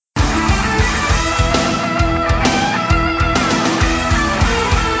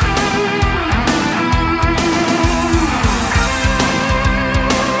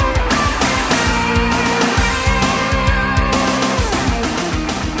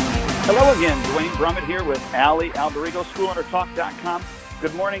Hello again, Duane Brummett here with Allie, Alberigo, SchoolOwnerTalk.com.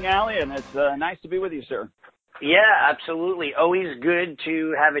 Good morning, Allie, and it's nice to be with you, sir. Yeah, absolutely. Always good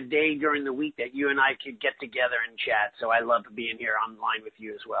to have a day during the week that you and I could get together and chat. So I love being here online with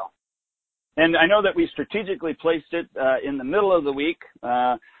you as well. And I know that we strategically placed it in the middle of the week,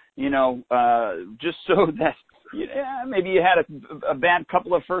 just so that maybe you had a bad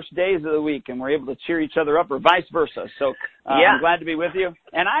couple of first days of the week and were able to cheer each other up, or vice versa. So I'm glad to be with you.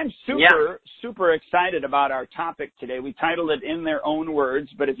 And I'm super excited about our topic today. We titled it In Their Own Words,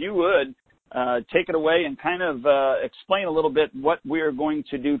 but if you would take it away and kind of explain a little bit what we're going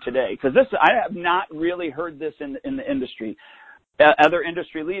to do today, because I have not really heard this in the industry. Other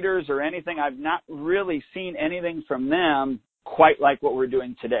industry leaders or anything, I've not really seen anything from them quite like what we're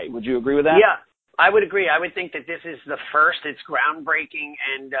doing today. Would you agree with that? Yeah, I would agree. I would think that this is the first. It's groundbreaking,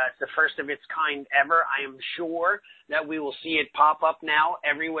 and it's the first of its kind ever. I am sure that we will see it pop up now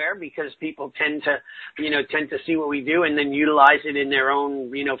everywhere because people tend to see what we do and then utilize it in their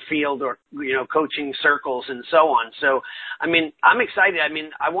own, field or, coaching circles and so on. So, I'm excited.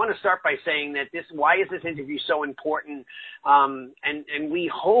 I want to start by saying that why is this interview so important? And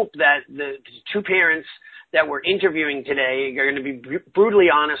we hope that the two parents that we're interviewing today are going to be brutally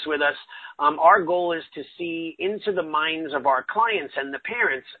honest with us. Our goal is to see into the minds of our clients and the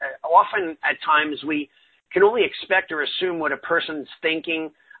parents. Often at times we can only expect or assume what a person's thinking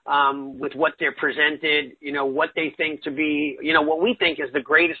with what they're presented, what they think to be, what we think is the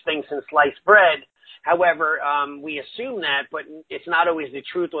greatest thing since sliced bread. However, we assume that, but it's not always the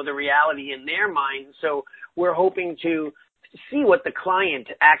truth or the reality in their mind. So we're hoping to see what the client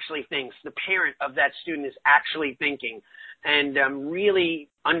actually thinks, the parent of that student is actually thinking, and really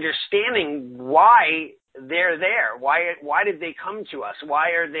understanding why they're there. Why did they come to us? Why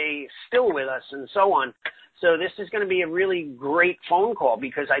are they still with us, and so on. So this is going to be a really great phone call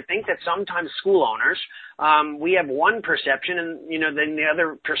because I think that sometimes school owners, we have one perception and, then the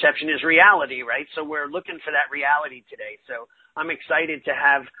other perception is reality, right? So we're looking for that reality today. So I'm excited to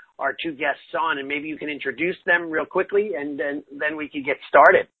have our two guests on, and maybe you can introduce them real quickly, and then we can get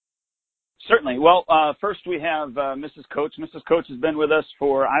started. Certainly. Well, first we have Mrs. Coates. Mrs. Coates has been with us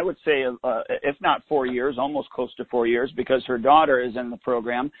for, I would say, if not 4 years, almost close to 4 years, because her daughter is in the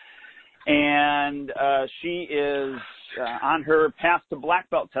program. And she is on her path to black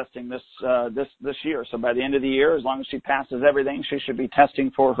belt testing this year. So by the end of the year, as long as she passes everything, she should be testing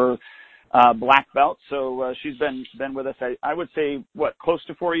for her black belt. So she's been with us, I would say, close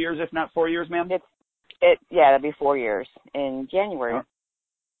to 4 years, if not 4 years, ma'am? It'll be 4 years in January.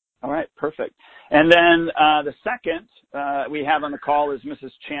 All right, perfect. And then the second we have on the call is Mrs.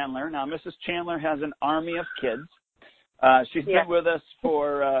 Chandler. Now, Mrs. Chandler has an army of kids. She's been with us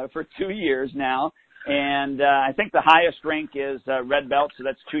for 2 years now, and I think the highest rank is red belt, so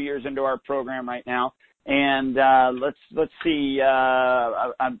that's 2 years into our program right now. And let's see,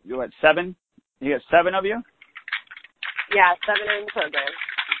 what, 7? You got 7 of you? Yeah, 7 are in the program.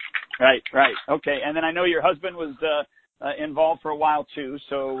 Right. Okay, and then I know your husband was involved for a while too,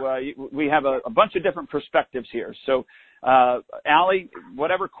 so we have a bunch of different perspectives here. So, Allie,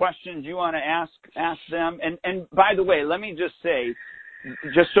 whatever questions you want to ask them. And by the way, let me just say,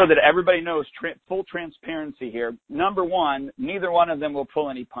 just so that everybody knows, full transparency here. Number one, neither one of them will pull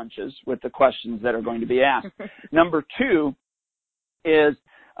any punches with the questions that are going to be asked. Number two is,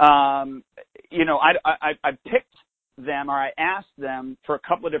 I picked them, or I asked them for a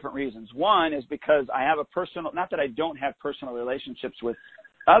couple of different reasons. One is because I have not that I don't have personal relationships with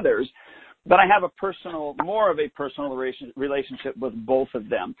others, but I have more of a personal relationship with both of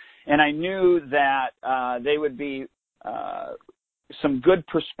them. And I knew that they would be some good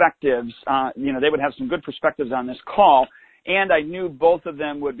perspectives, they would have some good perspectives on this call, and I knew both of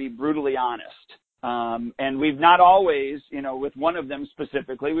them would be brutally honest. And we've not always, with one of them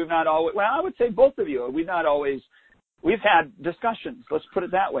specifically, I would say both of you, we've had discussions. Let's put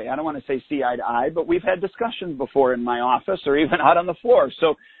it that way. I don't want to say see eye to eye, but we've had discussions before in my office or even out on the floor.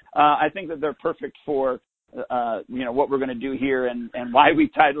 So I think that they're perfect for, what we're going to do here and why we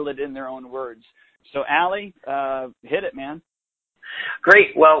titled it In Their Own Words. So, Allie, hit it, man.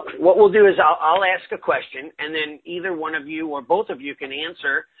 Great. Well, what we'll do is I'll ask a question, and then either one of you or both of you can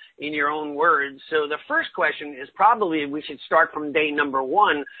answer in your own words. So the first question is probably we should start from day number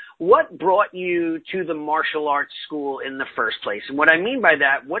 1. What brought you to the martial arts school in the first place? And what I mean by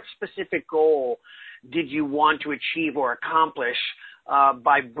that, what specific goal did you want to achieve or accomplish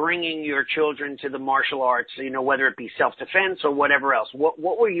by bringing your children to the martial arts, whether it be self-defense or whatever else? What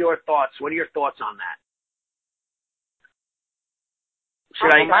were your thoughts? What are your thoughts on that?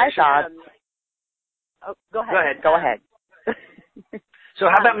 My thoughts. Go ahead. Go ahead. So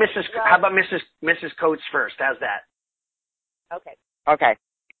how about Mrs. Coates first? How's that? Okay.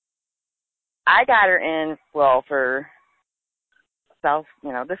 I got her in, well, for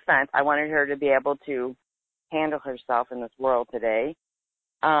self-defense. I wanted her to be able to handle herself in this world today.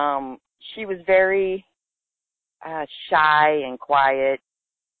 She was very shy and quiet,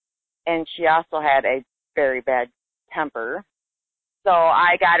 and she also had a very bad temper. So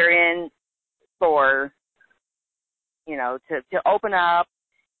I got her in for, to open up.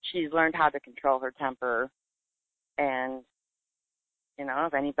 She's learned how to control her temper, and,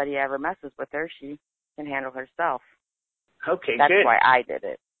 if anybody ever messes with her, she can handle herself. Okay, That's good. why I did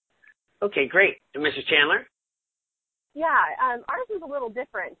it. Okay, great. And Mrs. Chandler? Yeah, ours was a little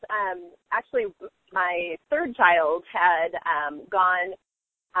different. Actually, my third child had gone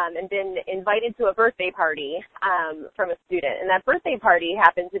and been invited to a birthday party from a student. And that birthday party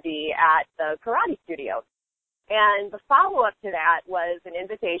happened to be at the karate studio. And the follow-up to that was an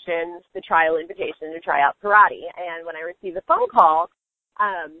invitation, the trial invitation to try out karate. And when I received the phone call,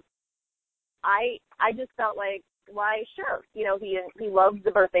 I just felt like, why, sure. He loved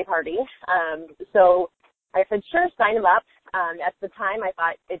the birthday party. So I said, sure, sign him up. At the time, I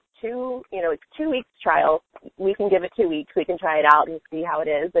thought it's 2 weeks trial. We can give it 2 weeks. We can try it out and see how it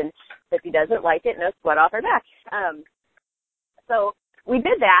is. And if he doesn't like it, no sweat off our back. So we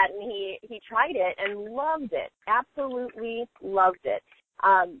did that, and he tried it and loved it, absolutely loved it.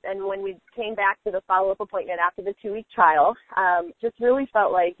 And when we came back to the follow-up appointment after the 2-week trial, just really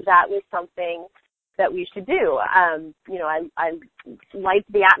felt like that was something that we should do. I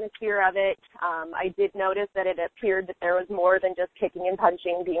liked the atmosphere of it. I did notice that it appeared that there was more than just kicking and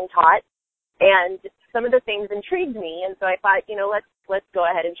punching being taught. And some of the things intrigued me, and so I thought, let's go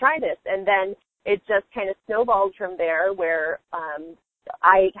ahead and try this. And then it just kind of snowballed from there, where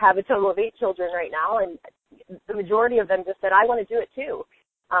I have a total of 8 children right now, and the majority of them just said, I want to do it too.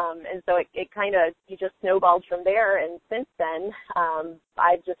 And so you just snowballed from there. And since then,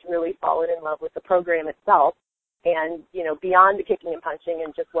 I've just really fallen in love with the program itself and, beyond the kicking and punching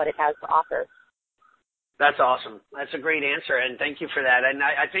and just what it has to offer. That's awesome. That's a great answer, and thank you for that. And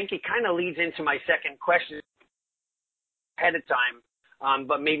I think it kind of leads into my second question ahead of time.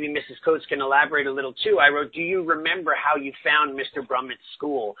 But maybe Mrs. Coates can elaborate a little too. I wrote, do you remember how you found Mr. Brummett's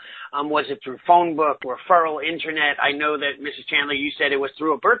school? Was it through phone book, referral, internet? I know that Mrs. Chandler, you said it was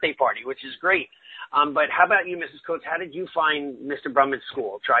through a birthday party, which is great. But how about you, Mrs. Coates? How did you find Mr. Brummett's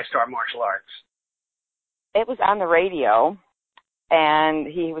school, TriStar Martial Arts? It was on the radio, and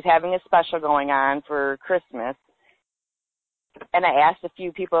he was having a special going on for Christmas. And I asked a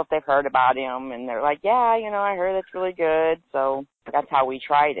few people if they've heard about him, and they're like, yeah, I heard it's really good. So that's how we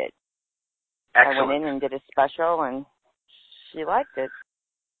tried it. Excellent. I went in and did a special, and she liked it.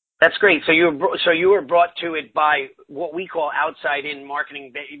 That's great. So you were brought to it by what we call outside-in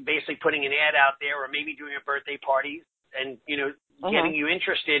marketing, basically putting an ad out there or maybe doing a birthday party and, getting you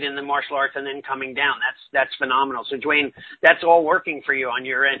interested in the martial arts and then coming down. That's phenomenal. So, Duane, that's all working for you on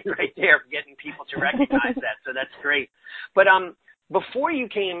your end right there, getting people to recognize that. So that's great. But before you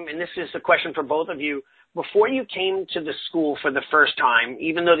came, and this is a question for both of you, before you came to the school for the first time,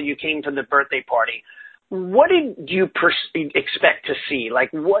 even though you came to the birthday party, what did you expect to see?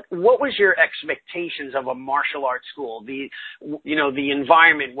 Like, what was your expectations of a martial arts school? The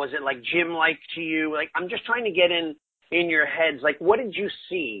environment, was it like gym-like to you? Like, I'm just trying to get in your heads, like, what did you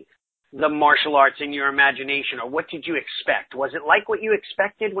see the martial arts in your imagination, or what did you expect? Was it like what you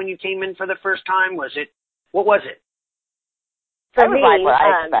expected when you came in for the first time? What was it? For me, like what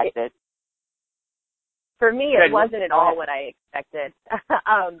I expected. For me, it wasn't at all what I expected.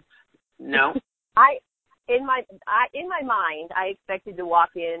 No? In my mind, I expected to walk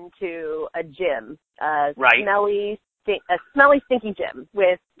into a gym, right. a smelly, stinky gym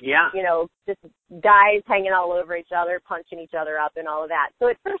with, just guys hanging all over each other, punching each other up and all of that. So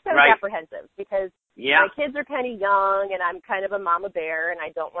at first I was apprehensive because my kids are kind of young and I'm kind of a mama bear and I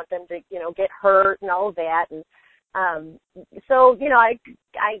don't want them to, get hurt and all of that. And so, I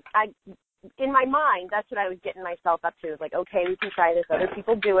in my mind, that's what I was getting myself up to. It was like, okay, we can try this. Other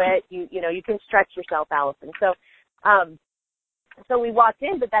people do it. You can stretch yourself, Allison. So, so we walked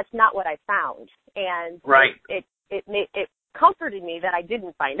in, but that's not what I found. And it comforted me that I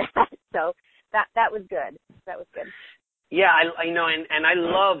didn't find that. So that was good. That was good. Yeah, I know, and I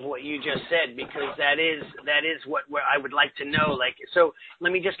love what you just said because that is what I would like to know. Like, so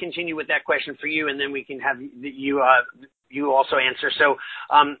let me just continue with that question for you, and then we can have you also answer. So,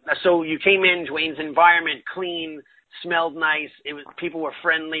 so you came in, Duane's environment, clean, smelled nice. People were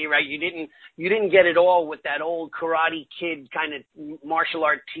friendly, right? You didn't get it all with that old Karate Kid kind of martial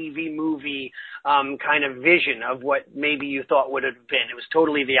art TV movie kind of vision of what maybe you thought would have been. It was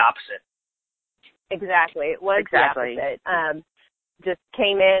totally the opposite. Exactly. It was the opposite. Just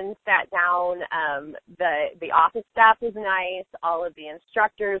came in, sat down. The office staff was nice. All of the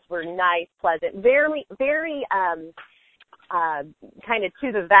instructors were nice, pleasant, very, very kind of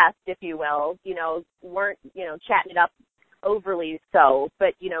to the vest, if you will. Weren't chatting it up overly so,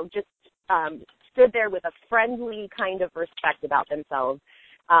 but just stood there with a friendly kind of respect about themselves.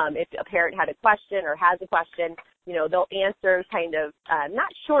 If a parent had a question or has a question, they'll answer kind of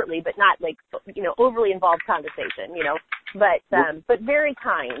not shortly, but not like overly involved conversation. But very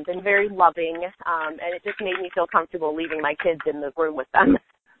kind and very loving, and it just made me feel comfortable leaving my kids in the room with them.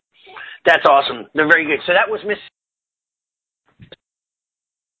 That's awesome. They're very good. So that was Miss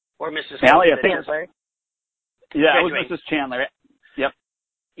or Mrs. Allie, Chandler. Yeah, it was Mrs. Chandler. Yep.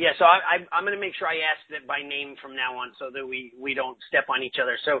 Yeah, so I'm going to make sure I ask that by name from now on so that we don't step on each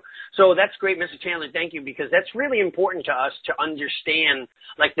other. So that's great, Mrs. Chandler. Thank you, because that's really important to us to understand,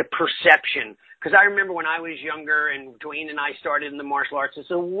 like, the perception. Because I remember when I was younger and Duane and I started in the martial arts,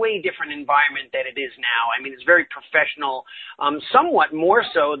 it's a way different environment than it is now. I mean, it's very professional, somewhat more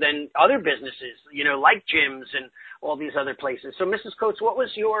so than other businesses, like gyms and all these other places. So, Mrs. Coates, what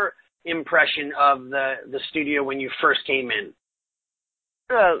was your impression of the studio when you first came in?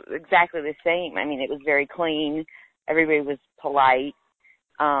 Oh, exactly the same. I mean, it was very clean. Everybody was polite,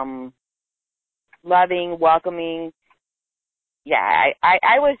 loving, welcoming. Yeah,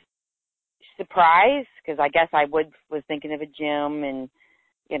 I was surprised because I guess I was thinking of a gym, and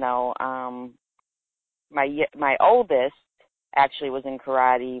my oldest actually was in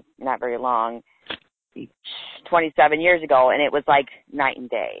karate not very long, 27 years ago, and it was like night and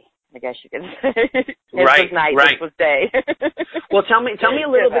day. I guess you could say. It was night, this was day. Well, tell me a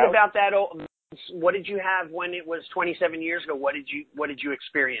little bit about that. What did you have when it was 27 years ago? What did you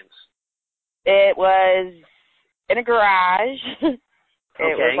experience? It was in a garage. It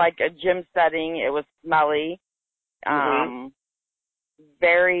was like a gym setting. It was smelly.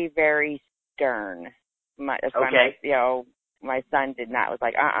 Very, very stern. My son did not, was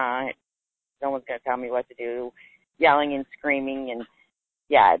like, no one's going to tell me what to do. Yelling and screaming, and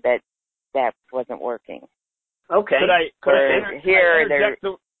yeah, that wasn't working. Okay. Could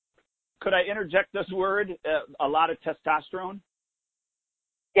I interject this word? A lot of testosterone?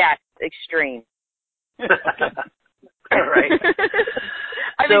 Yes, extreme. Okay. All right.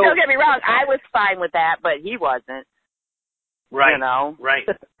 I mean, don't get me wrong, I was fine with that, but he wasn't. Right. Right.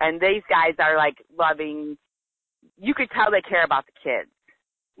 And these guys are like loving. You could tell they care about the kids.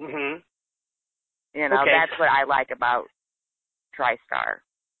 Mhm. That's what I like about TriStar.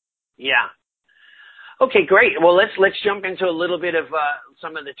 Yeah. Okay, great. Well, let's jump into a little bit of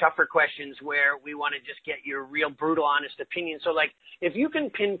some of the tougher questions where we want to just get your real brutal, honest opinion. So, like, if you can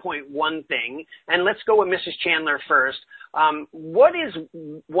pinpoint one thing, and let's go with Mrs. Chandler first, what is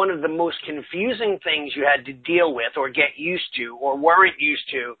one of the most confusing things you had to deal with or get used to or weren't used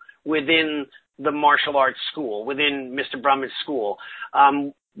to within the martial arts school, within Mr. Brumman's school?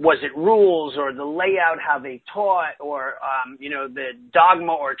 Was it rules or the layout, how they taught, or, the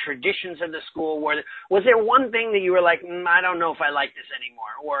dogma or traditions of the school? Was there one thing that you were like, I don't know if I like this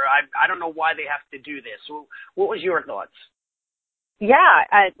anymore, or I don't know why they have to do this? What was your thoughts? Yeah,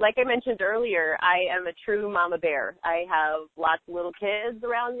 like I mentioned earlier, I am a true mama bear. I have lots of little kids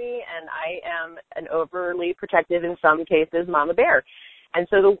around me, and I am an overly protective, in some cases, mama bear. And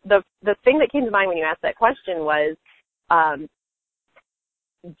so the thing that came to mind when you asked that question was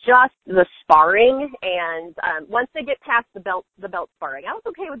just the sparring, and once they get past the belt sparring, I was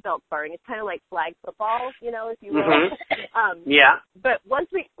okay with belt sparring. It's kind of like flag football, if you will. Mm-hmm. Yeah. But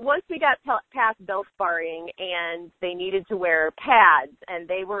once we got past belt sparring, and they needed to wear pads, and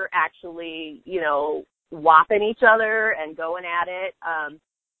they were actually, whopping each other and going at it,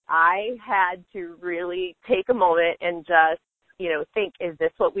 I had to really take a moment and just, think, is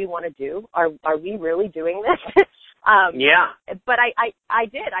this what we want to do? Are we really doing this? Yeah. But I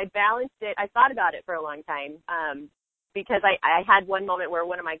did. I balanced it. I thought about it for a long time because I had one moment where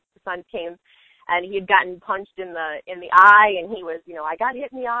one of my sons came and he had gotten punched in the eye, and he was, I got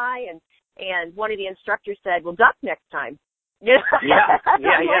hit in the eye, and one of the instructors said, well, duck next time. Yeah.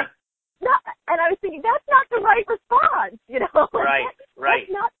 No, and I was thinking, that's not the right response, Right.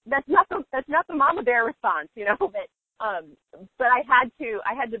 That's not the mama bear response, but I had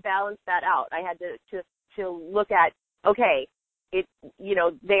to balance that out. I had to look at, okay,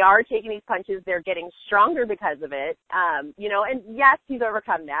 they are taking these punches, they're getting stronger because of it, and yes, he's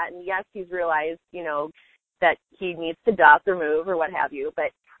overcome that, and yes, he's realized, that he needs to dust or move or what have you.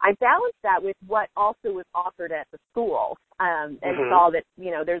 But I balanced that with what also was offered at the school, and saw that,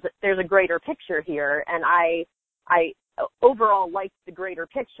 you know, there's a greater picture here, and I overall liked the greater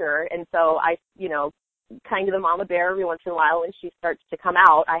picture, and so I, you know, kind of the mama bear every once in a while when she starts to come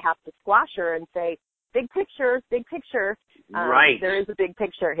out, I have to squash her and say, big picture, big picture. Right. There is a big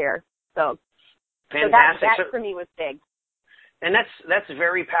picture here. So fantastic. So that for me was big. And that's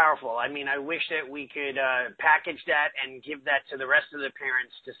very powerful. I mean, I wish that we could package that and give that to the rest of the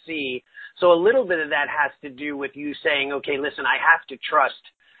parents to see. So a little bit of that has to do with you saying, okay, listen, I have to trust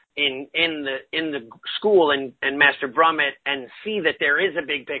in the school and Master Brummett and see that there is a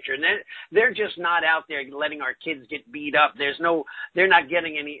big picture. And they're just not out there letting our kids get beat up. There's no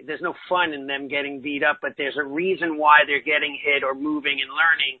fun in them getting beat up, but there's a reason why they're getting hit or moving and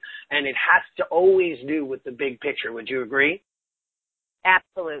learning, and it has to always do with the big picture. Would you agree?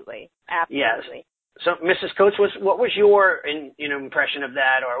 Absolutely. Yes. So, Mrs. Coates, what was your impression of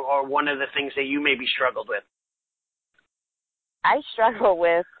that, or one of the things that you maybe struggled with? I struggle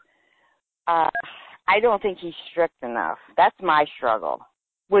with, I don't think he's strict enough. That's my struggle.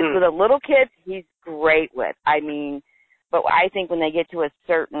 With the little kids, he's great with. I mean, but I think when they get to a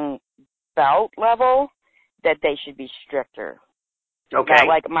certain belt level, that they should be stricter. Okay. Now,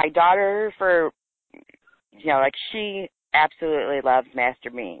 like my daughter, she absolutely loves Master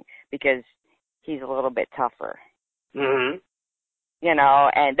Bean because he's a little bit tougher. Mm-hmm. You know,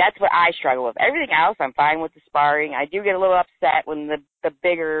 and that's what I struggle with. Everything else, I'm fine with the sparring. I do get a little upset when the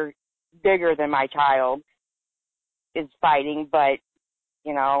bigger than my child is fighting, but,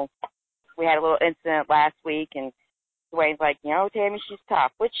 you know, we had a little incident last week, and Duane's like, you know, Tammy, she's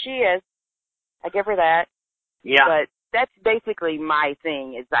tough, which she is. I give her that. Yeah. But that's basically my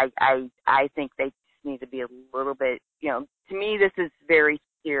thing, is I think they need to be a little bit, you know, to me this is very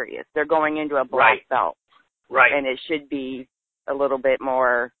serious. They're going into a black belt. Right. And it should be a little bit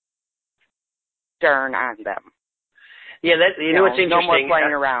more stern on them. Yeah, you know what's interesting? No more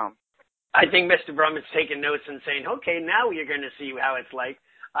playing around. I think Mr. Brummett's taking notes and saying, okay, now you're going to see how it's like.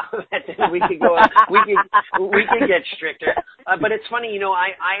 We could get stricter. But it's funny, you know,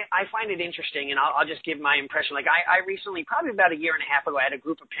 I find it interesting, and I'll just give my impression. Like I recently, probably about a year and a half ago, I had a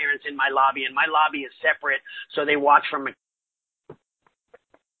group of parents in my lobby, and my lobby is separate, so they watch from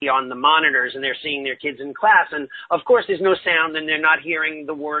on the monitors, and they're seeing their kids in class. And of course, there's no sound, and they're not hearing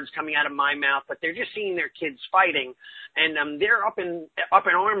the words coming out of my mouth, but they're just seeing their kids fighting, and they're up in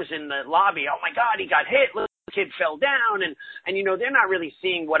arms in the lobby. Oh my God, he got hit! Look, the kid fell down, and you know, they're not really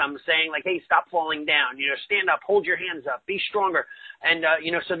seeing what I'm saying. Like, hey, stop falling down. You know, stand up, hold your hands up, be stronger. And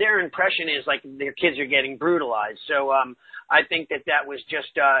you know, so their impression is like their kids are getting brutalized. So I think that was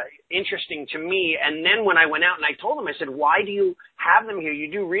just interesting to me. And then when I went out and I told them, I said, why do you have them here? You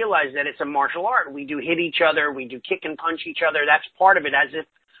do realize that it's a martial art. We do hit each other. We do kick and punch each other. That's part of it. As if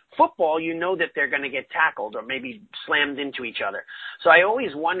football, you know that they're going to get tackled or maybe slammed into each other. So I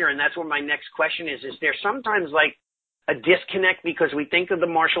always wonder, and that's where my next question is there sometimes like a disconnect because we think of the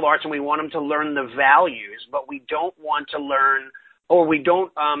martial arts and we want them to learn the values, but we don't want to learn, or we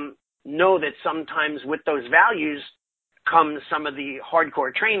don't know that sometimes with those values comes some of the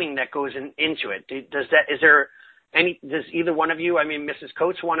hardcore training that goes into it. Does either one of you, I mean, Mrs.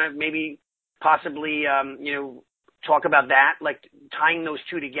 Coates, want to maybe possibly, talk about that, like tying those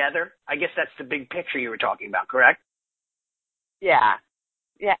two together? I guess that's the big picture you were talking about, correct? Yeah.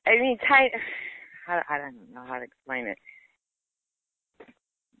 Yeah. I mean, I don't know how to explain it.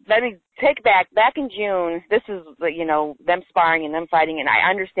 Let me take back in June, this is, you know, them sparring and them fighting, and I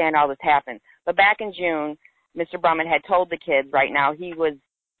understand all this happened. But back in June, Mr. Brummett had told the kids right now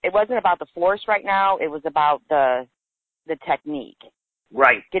it wasn't about the force right now, it was about the technique.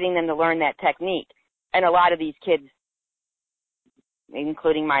 Right. Getting them to learn that technique. And a lot of these kids,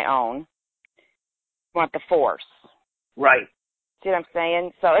 including my own, want the force. Right. See what I'm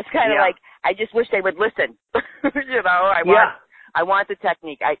saying? So it's kind of like, I just wish they would listen. You know, I want the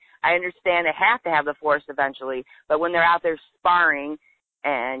technique. I understand they have to have the force eventually, but when they're out there sparring,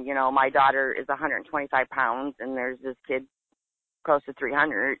 and, you know, my daughter is 125 pounds, and there's this kid close to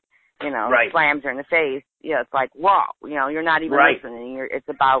 300, you know, slams her in the face. Yeah, it's like, whoa, you know, you're not even listening. It's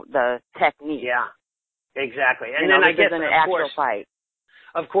about the technique. Yeah, exactly. And you then know, I guess, an actual fight.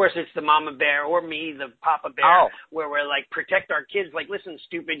 Of course, it's the mama bear or me, the papa bear, where we're like, protect our kids. Like, listen,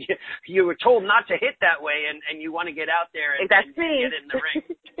 stupid, you were told not to hit that way, and you want to get out there and get in the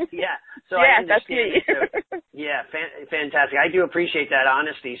ring. Yeah, so I understand. That's me. So, yeah, fantastic. I do appreciate that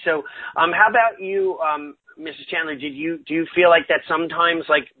honesty. So, how about you, Mrs. Chandler? Do you feel like that sometimes,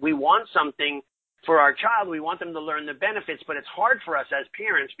 like, we want something for our child, we want them to learn the benefits, but it's hard for us as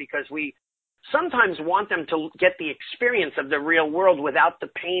parents because we sometimes want them to get the experience of the real world without the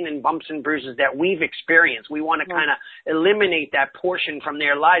pain and bumps and bruises that we've experienced. We want to kind of eliminate that portion from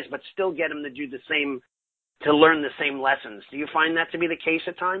their lives, but still get them to do the same, to learn the same lessons. Do you find that to be the case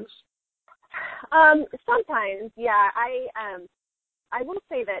at times? Sometimes, yeah. I will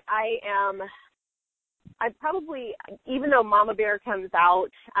say that I probably, even though Mama Bear comes out,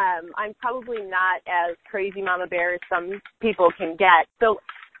 I'm probably not as crazy Mama Bear as some people can get. So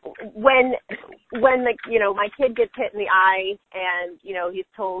when the, my kid gets hit in the eye and, he's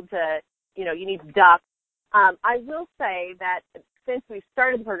told to, you need to duck, I will say that since we've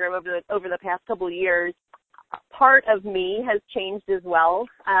started the program over the past couple of years, part of me has changed as well.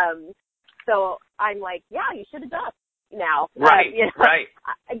 So I'm like, yeah, you should have ducked now. Right, right.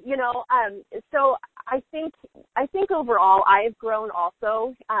 So I think overall I've grown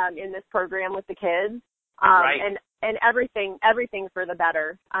also in this program with the kids. Right. And everything for the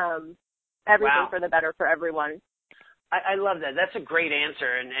better. Everything for the better for everyone. I love that. That's a great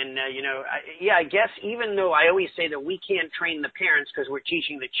answer. And I guess even though I always say that we can't train the parents because we're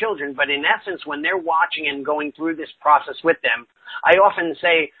teaching the children, but in essence, when they're watching and going through this process with them, I often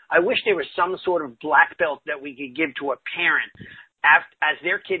say, I wish there was some sort of black belt that we could give to a parent. As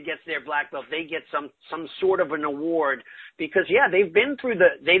their kid gets their black belt, they get some sort of an award because, they've been through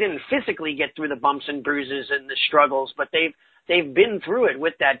they didn't physically get through the bumps and bruises and the struggles, but they've been through it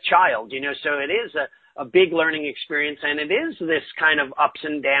with that child, so it is a big learning experience, and it is this kind of ups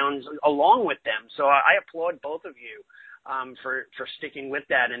and downs along with them. So I applaud both of you for sticking with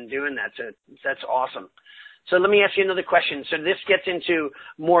that and doing that. So that's awesome. So let me ask you another question. So this gets into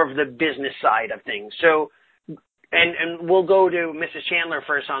more of the business side of things. So, and we'll go to Mrs. Chandler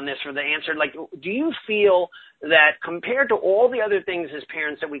first on this for the answer. Like, do you feel that compared to all the other things as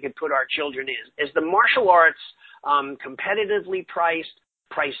parents that we could put our children in, is the martial arts competitively priced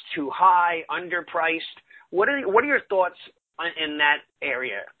too high, underpriced? What are your thoughts in that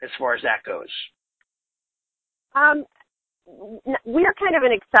area as far as that goes? We are kind of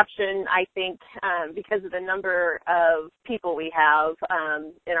an exception, I think, because of the number of people we have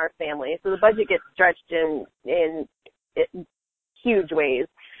in our family. So the budget gets stretched in huge ways.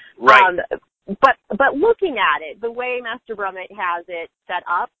 Right. But looking at it, the way Master Brummett has it set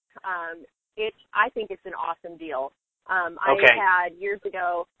up, I think it's an awesome deal. Okay. I had years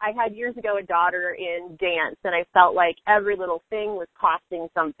ago a daughter in dance, and I felt like every little thing was costing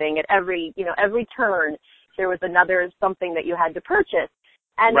something. At every turn, there was another something that you had to purchase.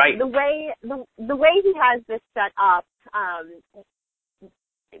 And right. the way he has this set up,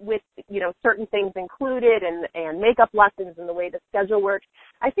 with certain things included and makeup lessons and the way the schedule works,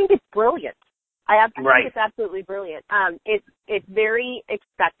 I think it's brilliant. I think it's absolutely brilliant. It's very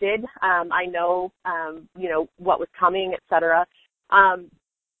expected. I know, what was coming, et cetera.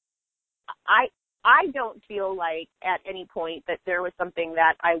 I don't feel like at any point that there was something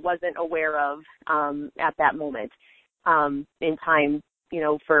that I wasn't aware of at that moment in time,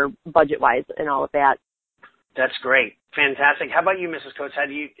 for budget-wise and all of that. That's great. Fantastic. How about you, Mrs. Coates? How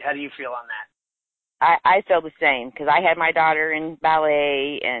do you feel on that? I feel the same because I had my daughter in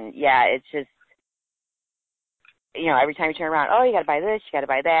ballet, and it's just, every time you turn around, oh, you got to buy this, you got to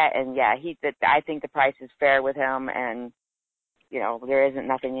buy that, and I think the price is fair with him, and there isn't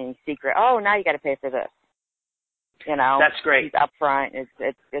nothing any secret. Oh, now you got to pay for this. That's great. He's upfront.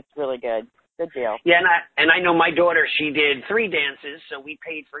 It's really good. Good deal. Yeah, and I know my daughter, she did 3 dances, so we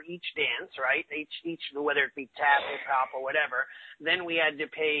paid for each dance, right? Each whether it be tap or pop or whatever. Then we had to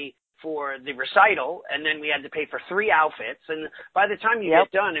pay for the recital, and then we had to pay for 3 outfits. And by the time you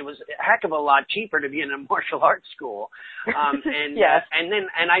get done, it was a heck of a lot cheaper to be in a martial arts school. And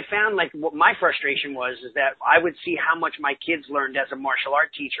I found what my frustration is that I would see how much my kids learned as a martial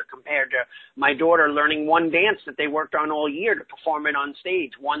art teacher compared to my daughter learning one dance that they worked on all year to perform it on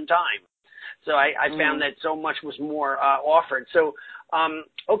stage one time. So I found that so much was more offered. So,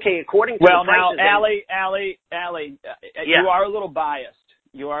 according to the prices... Well, now, Allie, you are a little biased.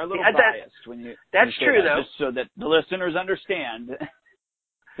 You are a little biased when you. That's true, though. Just so that the listeners understand,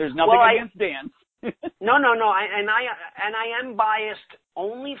 there's nothing against dance. No. I am biased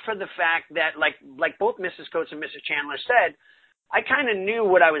only for the fact that, like both Mrs. Coates and Mrs. Chandler said, I kind of knew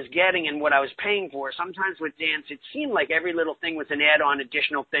what I was getting and what I was paying for. Sometimes with dance, it seemed like every little thing was an add-on,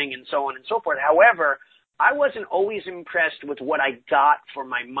 additional thing, and so on and so forth. However, I wasn't always impressed with what I got for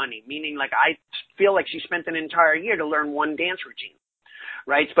my money, meaning I feel like she spent an entire year to learn one dance routine.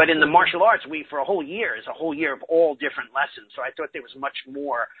 Right. But in the martial arts, for a whole year is a whole year of all different lessons. So I thought there was much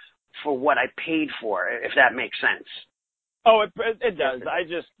more for what I paid for, if that makes sense. Oh, it does. I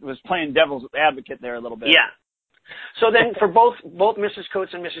just was playing devil's advocate there a little bit. Yeah. So then for both Mrs.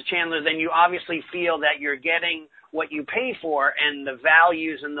 Coates and Mrs. Chandler, then you obviously feel that you're getting what you pay for and the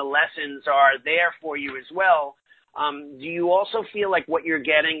values and the lessons are there for you as well. Do you also feel like what you're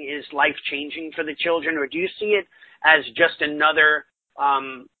getting is life-changing for the children, or do you see it as just another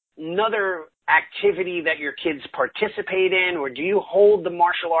activity that your kids participate in, or do you hold the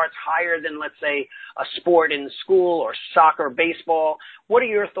martial arts higher than, let's say, a sport in school or soccer, baseball? What are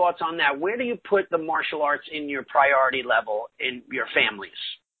your thoughts on that? Where do you put the martial arts in your priority level in your families?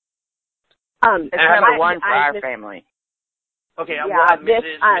 It's number one for our family. Okay, we'll have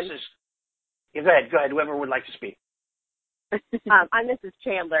Mrs. Go ahead, whoever would like to speak. I'm Mrs.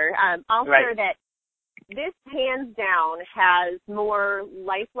 Chandler. I'll share that this hands down has more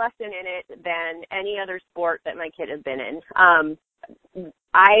life lesson in it than any other sport that my kid has been in.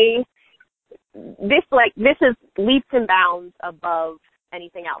 This is leaps and bounds above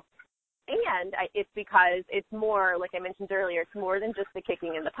anything else. And it's because it's more, like I mentioned earlier, it's more than just the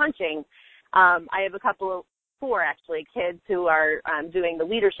kicking and the punching. I have four actually kids who are doing the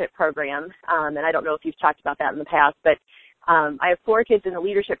leadership program, and I don't know if you've talked about that in the past, but I have 4 kids in the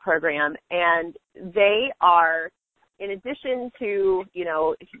leadership program, and they are, in addition to,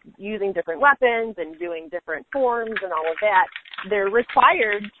 using different weapons and doing different forms and all of that, they're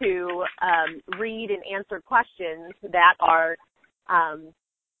required to read and answer questions that are,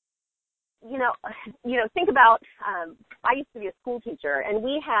 think about, I used to be a school teacher, and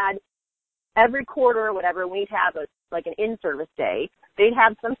we had every quarter or whatever, we'd have an in-service day. They'd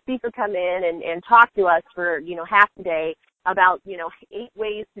have some speaker come in and talk to us for, half the day about, 8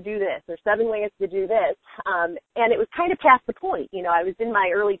 ways to do this or 7 ways to do this. And it was kind of past the point. I was in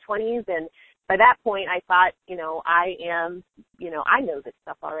my early 20s, and by that point I thought, I know this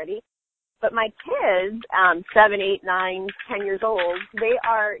stuff already. But my kids, 7, 8, 9, 10 years old, they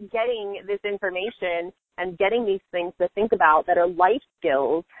are getting this information and getting these things to think about that are life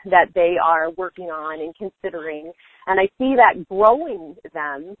skills that they are working on and considering. And I see that growing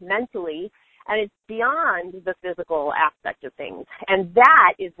them mentally, and it's beyond the physical aspect of things. And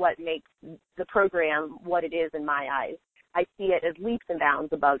that is what makes the program what it is in my eyes. I see it as leaps and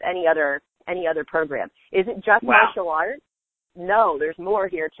bounds above any other program. Is it just martial arts? No, there's more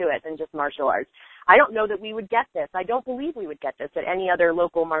here to it than just martial arts. I don't know that we would get this. I don't believe we would get this at any other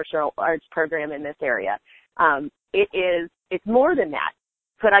local martial arts program in this area. It's more than that.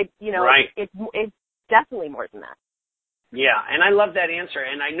 It's definitely more than that. Yeah, and I love that answer,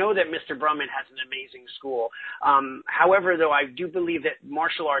 and I know that Mr. Brumman has an amazing school. However, though, I do believe that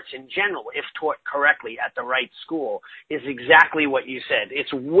martial arts in general, if taught correctly at the right school, is exactly what you said.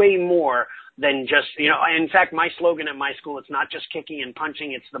 It's way more than just, in fact, my slogan at my school, it's not just kicking and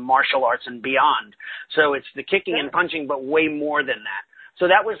punching, it's the martial arts and beyond. So it's the kicking and punching, but way more than that. So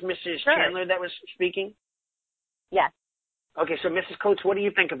that was Mrs. Chandler that was speaking? Yes. Okay, so Mrs. Coates, what do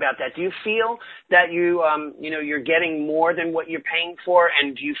you think about that? Do you feel that you're getting more than what you're paying for,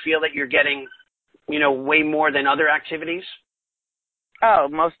 and do you feel that you're getting, way more than other activities? Oh,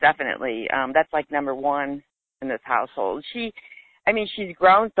 most definitely. That's like number one in this household. She's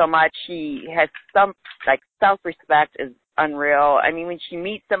grown so much. She has self-respect is unreal. When she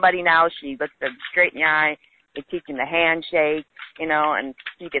meets somebody now, she looks them straight in the eye. They teach them the handshake, and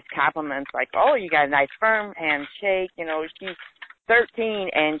she gets compliments like, oh, you got a nice firm handshake. She's 13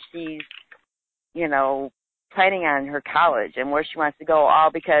 and she's, planning on her college and where she wants to go,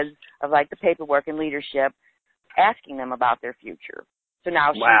 all because of the paperwork and leadership, asking them about their future. So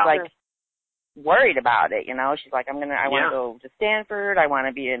now she's worried about it, She's like, I want to go to Stanford. I want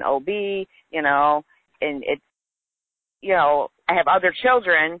to be an OB, and it's, I have other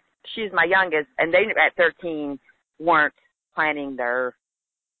children. She's my youngest, and they at 13 weren't planning their,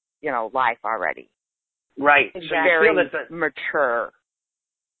 life already. Right. It's so very you feel that mature.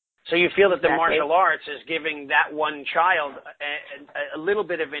 So you feel that the martial arts is giving that one child a little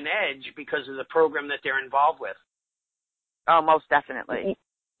bit of an edge because of the program that they're involved with. Oh, most definitely.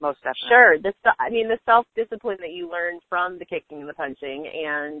 Most definitely. Sure. The self-discipline that you learn from the kicking and the punching,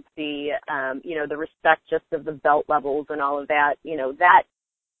 and the, the respect just of the belt levels and all of that,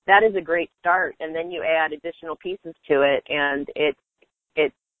 that is a great start. And then you add additional pieces to it, and it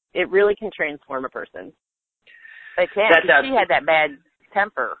really can transform a person. It can. She had that bad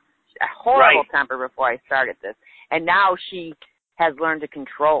temper, a horrible temper before I started this, and now she has learned to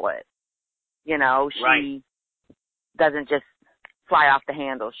control it. She doesn't just fly off the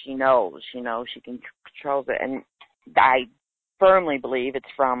handle. She knows she can control it, and I firmly believe it's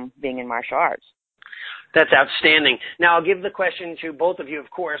from being in martial arts. That's outstanding. Now, I'll give the question to both of you, of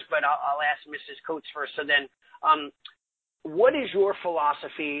course, but I'll ask Mrs. Coates first. So then, what is your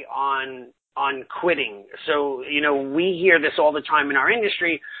philosophy on quitting. So, we hear this all the time in our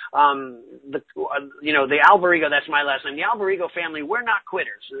industry. The Alberigo, that's my last name. The Alberigo family, we're not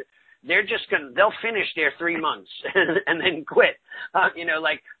quitters. They're just they'll finish their 3 months and then quit.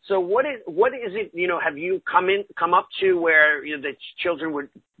 So what is it, have you come up to where, the children were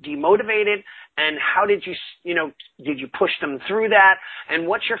demotivated, and how did you push them through that? And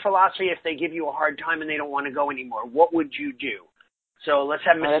what's your philosophy if they give you a hard time and they don't want to go anymore? What would you do? So let's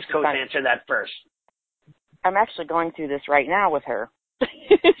have Mrs. Coates answer that first. I'm actually going through this right now with her.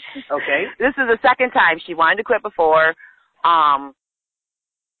 Okay. This is the second time. She wanted to quit before.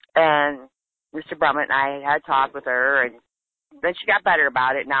 And Mr. Brummett and I had talked with her, and then she got better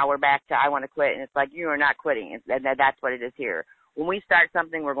about it. Now we're back to I want to quit, and it's like, you are not quitting. And that's what it is here. When we start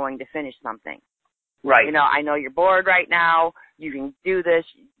something, we're going to finish something. Right. I know you're bored right now. You can do this.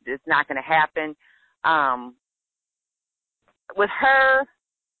 It's not going to happen. With her,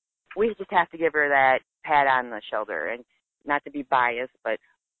 we just have to give her that pat on the shoulder, and not to be biased, but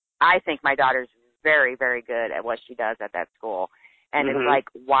I think my daughter's very, very good at what she does at that school. And It's like,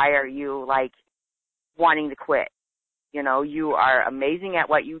 why are you, wanting to quit? You are amazing at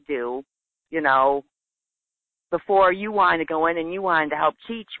what you do. Before you wanted to go in and you wanted to help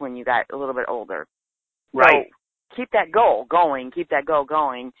teach when you got a little bit older. Right. So keep that goal going. Keep that goal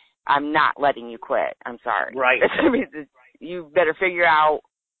going. I'm not letting you quit. I'm sorry. Right. You better figure out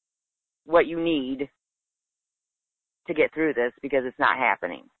what you need to get through this, because it's not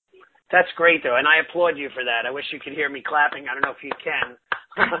happening. That's great, though, and I applaud you for that. I wish you could hear me clapping. I don't know if you can.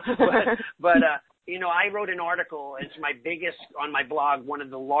 but I wrote an article. It's my biggest on my blog, one of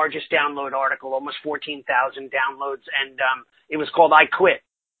the largest download article, almost 14,000 downloads, and it was called I Quit.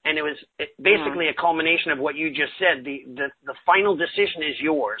 And it was basically a culmination of what you just said. The final decision is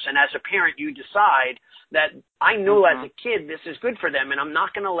yours, and as a parent, you decide that I know as a kid this is good for them, and I'm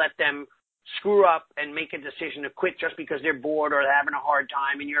not going to let them screw up and make a decision to quit just because they're bored or they're having a hard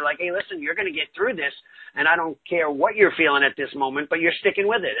time. And you're like, hey, listen, you're going to get through this, and I don't care what you're feeling at this moment, but you're sticking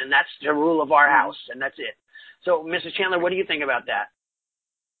with it. And that's the rule of our house, and that's it. So, Mrs. Chandler, what do you think about that?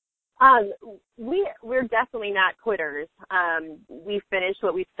 We're definitely not quitters. We finish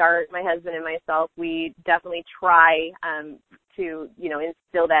what we start, my husband and myself. We definitely try to,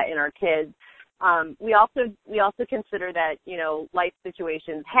 instill that in our kids. We also consider that, life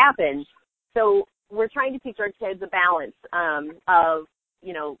situations happen. So we're trying to teach our kids a balance of,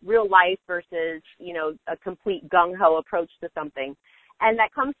 real life versus, a complete gung-ho approach to something. And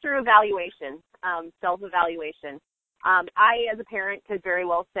that comes through evaluation, self-evaluation. I, as a parent, could very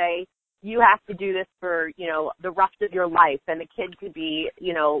well say, you have to do this for, the rest of your life. And the kid could be,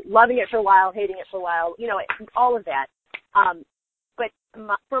 loving it for a while, hating it for a while, all of that. But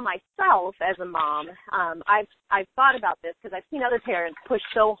for myself as a mom, I've thought about this because I've seen other parents push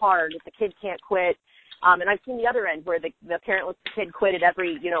so hard that the kid can't quit. And I've seen the other end where the parent lets the kid quit at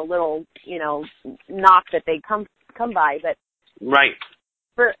every, little, knock that they come by. But right.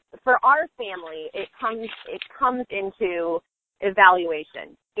 For our family, it comes into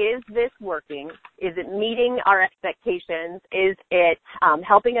evaluation. Is this working? Is it meeting our expectations? Is it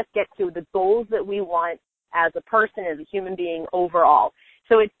helping us get to the goals that we want as a person, as a human being overall?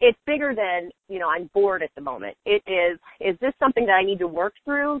 So it's bigger than, I'm bored at the moment. It is this something that I need to work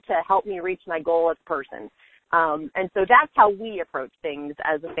through to help me reach my goal as a person? And so that's how we approach things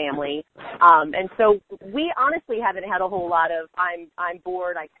as a family. And so we honestly haven't had a whole lot of I'm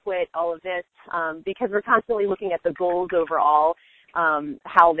bored, I quit, all of this, because we're constantly looking at the goals overall,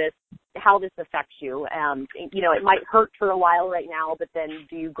 how this affects you. It might hurt for a while right now, but then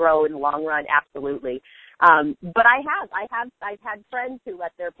do you grow in the long run? Absolutely. But I've had friends who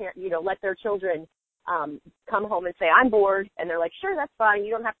let their children come home and say, I'm bored, and they're like, sure, that's fine,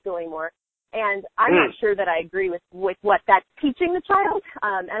 you don't have to go anymore. And I'm not sure that I agree with what that's teaching the child.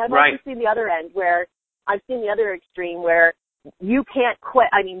 And I've also seen the other end where I've seen the other extreme where you can't quit.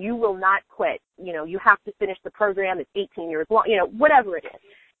 I mean, you will not quit. You have to finish the program. It's 18 years long, whatever it is.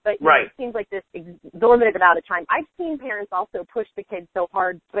 But it seems like this the limited amount of time. I've seen parents also push the kids so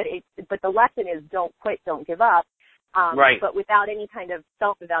hard, but the lesson is don't quit, don't give up. But without any kind of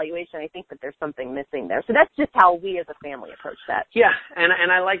self-evaluation, I think that there's something missing there. So that's just how we as a family approach that. Yeah,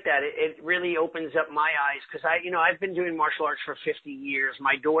 and I like that. It really opens up my eyes because I've been doing martial arts for 50 years.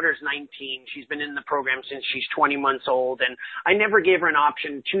 My daughter's 19. She's been in the program since she's 20 months old, and I never gave her an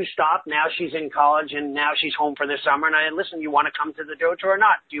option to stop. Now she's in college, and now she's home for the summer. And I listen, you want to come to the dojo or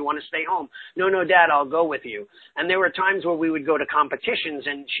not? Do you want to stay home? No, Dad, I'll go with you. And there were times where we would go to competitions,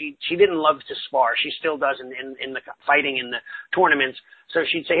 and she didn't love to spar. She still does in the fighting in the tournaments. So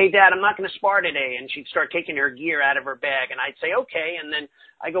she'd say, hey, Dad, I'm not going to spar today. And she'd start taking her gear out of her bag. And I'd say, okay. And then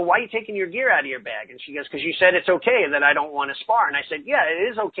I go, why are you taking your gear out of your bag? And she goes, because you said it's okay that I don't want to spar. And I said, yeah, it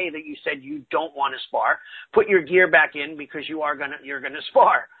is okay that you said you don't want to spar. Put your gear back in because you're going to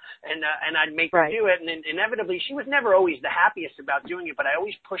spar. And I'd make her do it. And then inevitably, she was never always the happiest about doing it, but I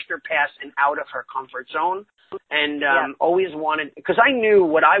always pushed her past and out of her comfort zone. And always wanted, because I knew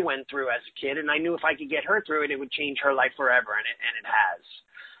what I went through as a kid, and I knew if I could get her through it, it would change her life forever, and it has.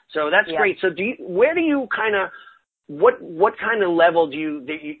 So that's great. So where do you kind of, what kind of level do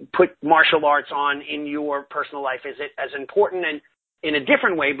you put martial arts on in your personal life? Is it as important and in a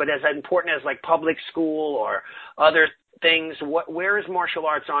different way, but as important as like public school or other things? Where is martial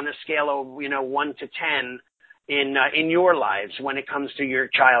arts on a scale of 1 to 10 in your lives when it comes to your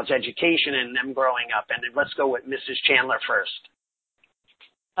child's education and them growing up? And let's go with Mrs. Chandler first.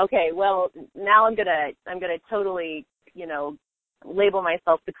 Okay, well, now I'm gonna totally label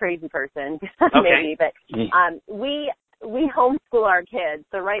myself the crazy person, maybe, but we homeschool our kids,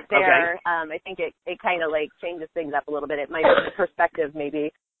 so right there, I think it kind of like changes things up a little bit. It might be the perspective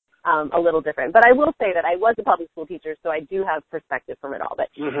maybe a little different, but I will say that I was a public school teacher, so I do have perspective from it all. But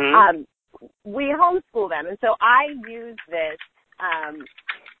we homeschool them, and so I use this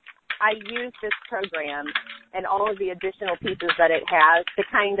program and all of the additional pieces that it has to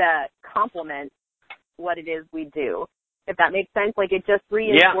kind of complement what it is we do. If that makes sense, like it just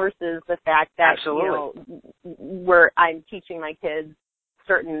reinforces the fact that I'm teaching my kids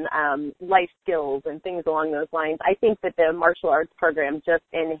certain life skills and things along those lines. I think that the martial arts program just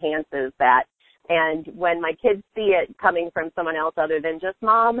enhances that. And when my kids see it coming from someone else other than just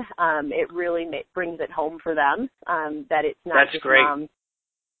mom, it really brings it home for them that it's not just mom,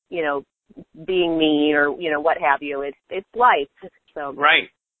 being mean or what have you. It's life. So right.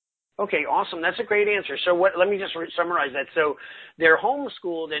 Okay, awesome. That's a great answer. So let me just summarize that. So they're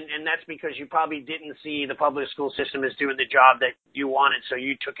homeschooled, and that's because you probably didn't see the public school system as doing the job that you wanted, so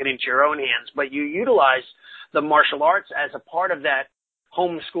you took it into your own hands. But you utilize the martial arts as a part of that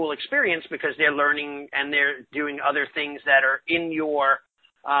homeschool experience because they're learning and they're doing other things that are in your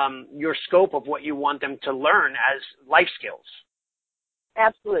scope of what you want them to learn as life skills.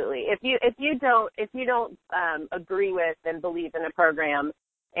 Absolutely. If you don't agree with and believe in a program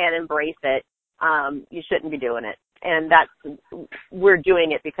and embrace it, you shouldn't be doing it. And we're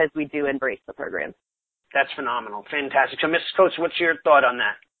doing it because we do embrace the program. That's phenomenal. Fantastic. So, Mrs. Coates, what's your thought on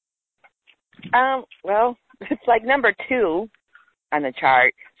that? Well, it's like number 2 on the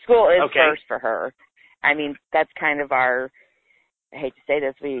chart. School is first for her. I mean, that's kind of I hate to say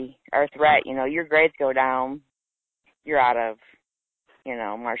this, our threat, your grades go down, you're out of,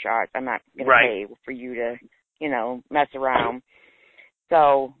 martial arts. I'm not going to pay for you to, mess around.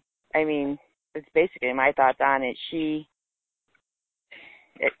 So, I mean, it's basically my thoughts on it.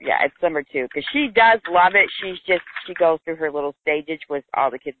 It's number 2 because she does love it. She goes through her little stages with all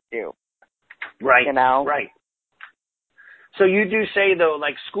the kids do. Right. Right. So you do say though,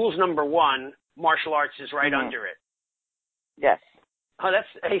 like school's number 1, martial arts is right under it. Yes. Oh,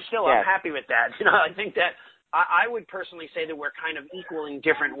 I'm happy with that. I think that I would personally say that we're kind of equal in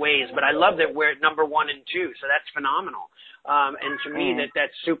different ways, but I love that we're at number 1 and 2, so that's phenomenal. And to me,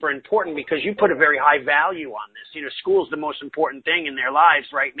 that's super important because you put a very high value on this. School's the most important thing in their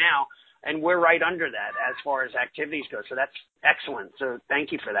lives right now, and we're right under that as far as activities go. So that's excellent. So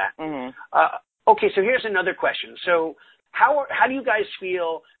thank you for that. Okay, so here's another question. So how do you guys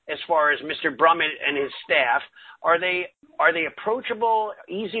feel as far as Mr. Brummett and his staff? Are they approachable,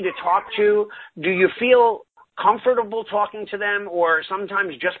 easy to talk to? Do you feel comfortable talking to them, or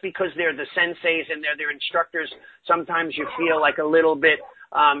sometimes just because they're the senseis and they're their instructors, sometimes you feel like a little bit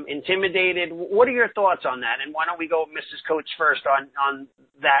intimidated? What are your thoughts on that? And why don't we go with Mrs. Coates first on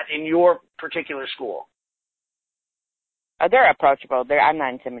that in your particular school? They're approachable. I'm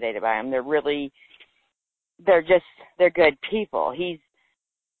not intimidated by them. They're good people.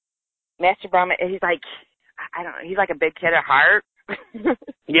 Master Brummett, he's like a big kid at heart.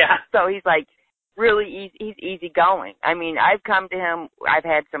 Yeah. So he's like really easy. He's easygoing. I mean, I've come to him. I've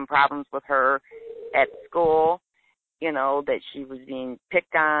had some problems with her at school, that she was being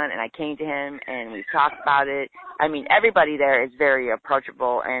picked on, and I came to him and we talked about it. I mean, everybody there is very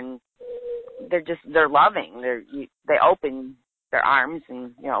approachable, and they're loving. They open their arms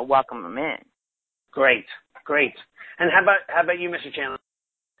and welcome them in. Great. And how about you, Mr. Chandler?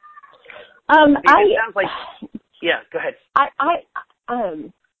 It sounds like. Yeah, go ahead.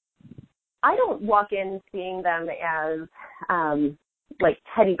 I don't walk in seeing them as like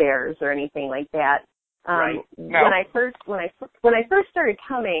teddy bears or anything like that. Right. No. When I first started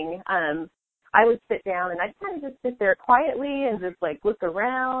coming, I would sit down and I'd kind of just sit there quietly and just like look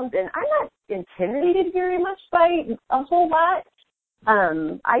around, and I'm not intimidated very much by a whole lot,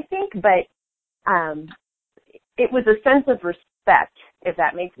 I think, but it was a sense of respect, if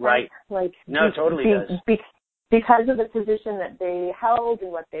that makes sense. Right. Like, no, it totally does. Because of the position that they held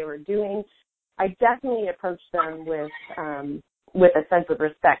and what they were doing, I definitely approached them with a sense of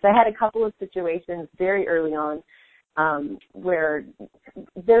respect. I had a couple of situations very early on where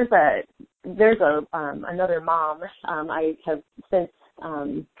there's another mom I have since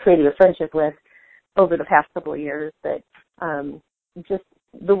created a friendship with over the past couple of years that just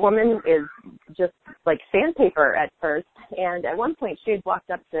the woman is just like sandpaper at first, and at one point she had walked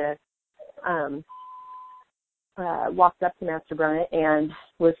up to Master Brunnett and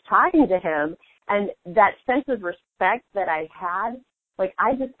was talking to him, and that sense of respect that I had, like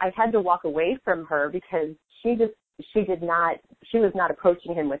I had to walk away from her because she was not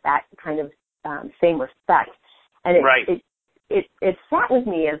approaching him with that kind of same respect, and it sat with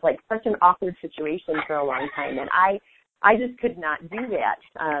me as like such an awkward situation for a long time, and I just could not do that.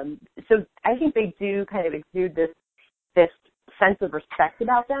 So I think they do kind of exude this sense of respect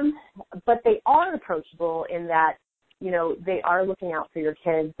about them, but they are approachable in that, you know, they are looking out for your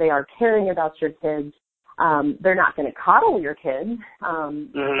kids. They are caring about your kids. They're not going to coddle your kids. But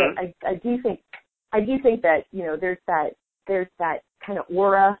I do think that, you know, there's that kind of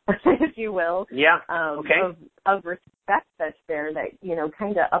aura, if you will, of respect that's there that, you know,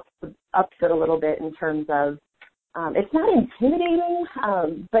 kind of ups it a little bit in terms of, it's not intimidating,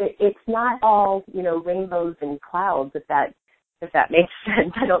 but it's not all, you know, rainbows and clouds, if that makes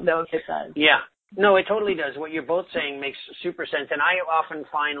sense. I don't know if it does. Yeah. No, it totally does. What you're both saying makes super sense. And I often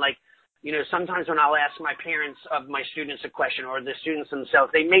find, like, you know, sometimes when I'll ask my parents of my students a question, or the students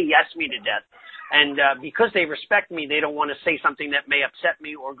themselves, they may yes me to death. And because they respect me, they don't want to say something that may upset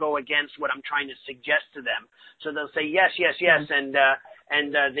me or go against what I'm trying to suggest to them. So they'll say yes, yes, yes,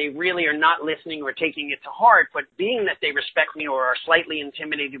 and they really are not listening or taking it to heart. But being that they respect me or are slightly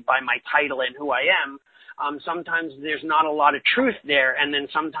intimidated by my title and who I am, sometimes there's not a lot of truth there, and then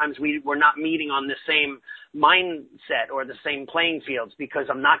sometimes we're not meeting on the same mindset or the same playing fields because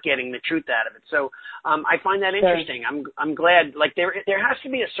I'm not getting the truth out of it. So I find that interesting. I'm glad. Like there has to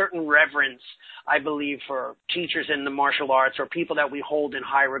be a certain reverence, I believe, for teachers in the martial arts or people that we hold in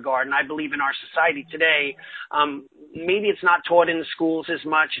high regard. And I believe in our society today, maybe it's not taught in the schools as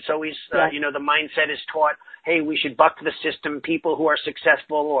much. It's always, you know, the mindset is taught, hey, we should buck the system. People who are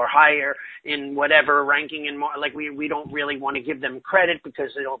successful or higher in whatever ranking in, like we don't really want to give them credit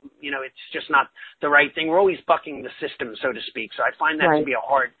because it'll, you know, it's just not the right thing. We're always bucking the system, so to speak. So I find that to be a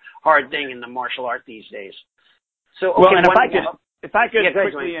hard thing in the martial art these days. So, okay, well, and if I could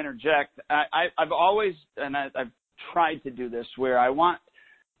quickly interject, I've always, and I've tried to do this, where I want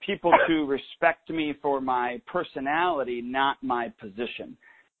people to respect me for my personality, not my position.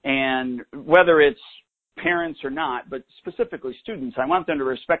 And whether it's parents or not, but specifically students, I want them to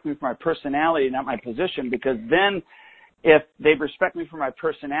respect me for my personality, not my position, because then if they respect me for my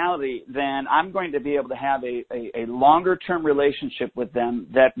personality, then I'm going to be able to have a longer-term relationship with them,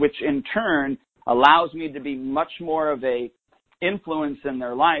 which in turn allows me to be much more of a influence in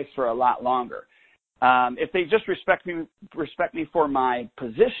their life for a lot longer. If they just respect me for my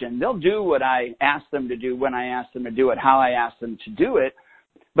position, they'll do what I ask them to do when I ask them to do it, how I ask them to do it,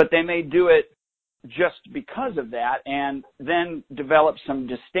 but they may do it just because of that and then develop some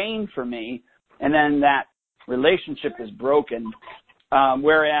disdain for me, and then that relationship is broken.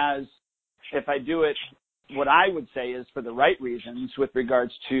 Whereas if I do it, what I would say is for the right reasons with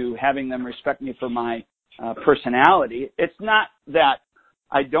regards to having them respect me for my personality, it's not that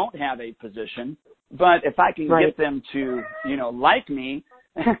I don't have a position, but if I can get them to, you know, like me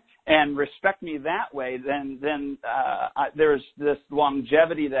and respect me that way, then there's this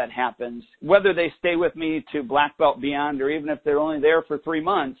longevity that happens, whether they stay with me to black belt beyond, or even if they're only there for 3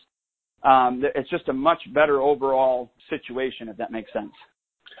 months. It's just a much better overall situation, if that makes sense.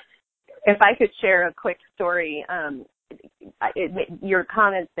 If I could share a quick story, your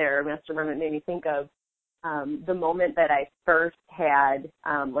comments there, Mr. Brunnett, made me think of the moment that I first had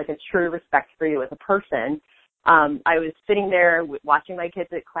like a true respect for you as a person. I was sitting there watching my kids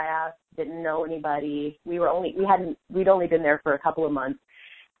at class, didn't know anybody. We'd only been there for a couple of months.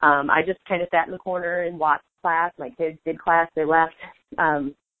 I just kind of sat in the corner and watched class. My kids did class, they left.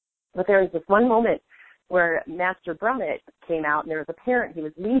 But there was this one moment where Master Brunnett came out, and there was a parent who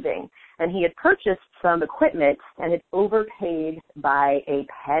was leaving, and he had purchased some equipment and had overpaid by a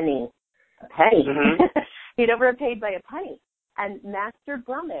penny. A penny. Mm-hmm. He'd overpaid by a penny. And Master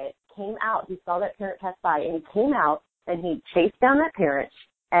Brunnett came out. He saw that parent pass by, and he came out, and he chased down that parent,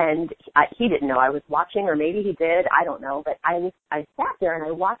 And he didn't know I was watching, or maybe he did. I don't know. But I sat there and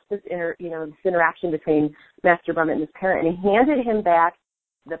I watched this interaction between Master Brummett and his parent, and he handed him back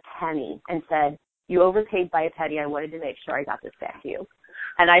the penny and said, "You overpaid by a penny. I wanted to make sure I got this back to you."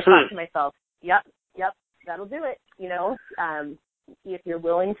 And I thought to myself, yep, that'll do it. If you're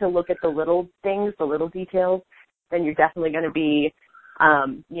willing to look at the little things, the little details, then you're definitely going to be,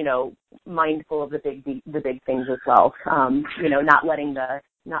 mindful of the big things as well. Not letting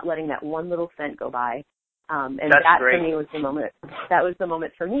that one little cent go by. And That's that great. for me was the moment. That was the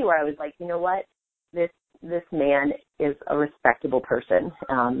moment for me where I was like, you know what, this man is a respectable person,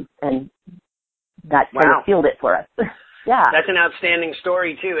 and that kind of sealed it for us. Yeah. That's an outstanding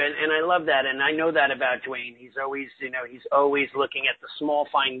story too, and I love that, and I know that about Duane. He's always looking at the small,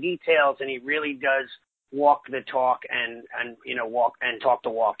 fine details, and he really does walk the talk and walk and talk the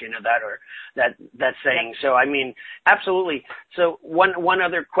walk, that saying. So I mean, absolutely. So one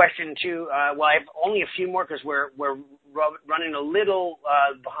other question too. Well, I have only a few more because we're running a little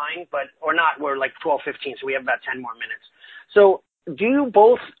behind, or not. We're like 12:15, so we have about 10 more minutes. So do you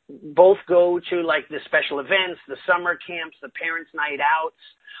both go to like the special events, the summer camps, the parents' night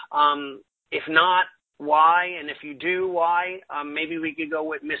outs? If not, why? And if you do, why? Maybe we could go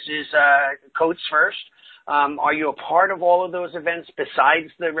with Mrs. Coates first. Are you a part of all of those events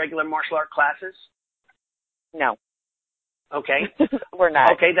besides the regular martial art classes? No. Okay. We're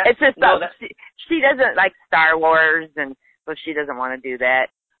not. Okay. It's just she doesn't like Star Wars, and so she doesn't want to do that.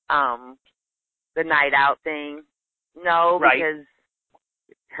 The night out thing, no, right. Because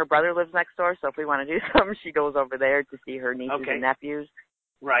her brother lives next door, so if we want to do something, she goes over there to see her nieces and nephews.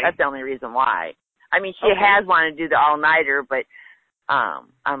 Right. That's the only reason why. I mean, she has wanted to do the all-nighter, but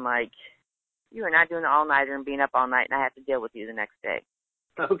I'm like, you are not doing the all-nighter and being up all night, and I have to deal with you the next day.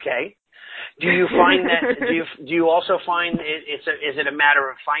 Okay. Do you find that? Do you also find is it a matter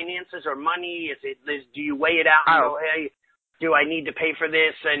of finances or money? Do you weigh it out and go, hey, do I need to pay for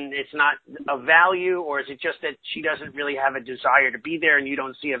this and it's not of value, or is it just that she doesn't really have a desire to be there and you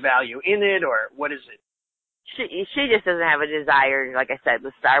don't see a value in it, or what is it? She just doesn't have a desire. Like I said,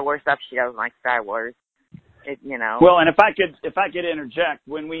 the Star Wars stuff, she doesn't like Star Wars. Well, and if I could interject,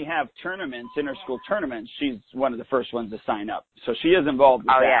 when we have tournaments, inter-school tournaments, she's one of the first ones to sign up. So she is involved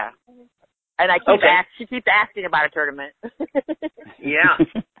with that. Yeah. And she keeps asking about a tournament. Yeah.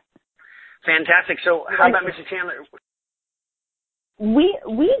 Fantastic. So how about Mrs. Chandler?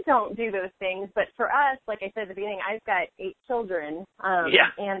 We don't do those things, but for us, like I said at the beginning, I've got 8 children.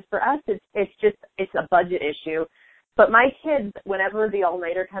 And for us, it's a budget issue. But my kids, whenever the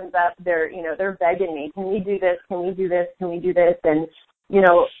all-nighter comes up, they're begging me, can we do this? Can we do this? Can we do this? And,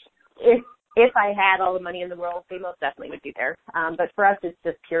 if I had all the money in the world, they most definitely would be there. But for us, it's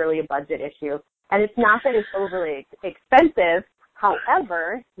just purely a budget issue. And it's not that it's overly expensive.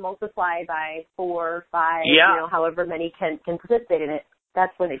 However, multiply by 4 or 5, however many can participate in it.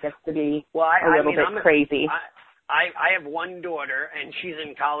 That's when it gets to be a little bit crazy. I have one daughter, and she's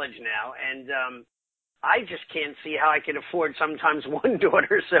in college now, and I just can't see how I could afford sometimes one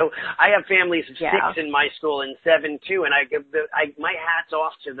daughter. So I have families of 6 in my school and 7 too, and I give my hats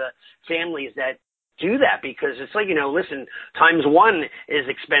off to the families that do that, because it's like, listen, times 1 is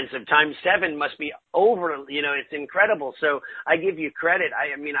expensive, times 7 must be over, it's incredible. So I give you credit.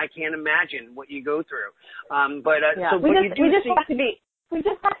 I mean, I can't imagine what you go through. We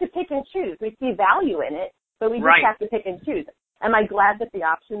just have to pick and choose. We see value in it, but we just have to pick and choose. Am I glad that the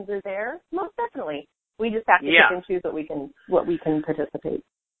options are there? Most definitely. We just have to pick and choose what we can participate.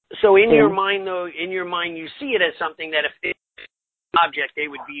 So in your mind, you see it as something that if it's an object, they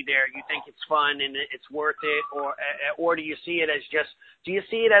would be there. You think it's fun and it's worth it, or do you see it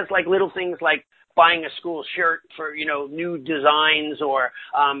as like little things like buying a school shirt for new designs or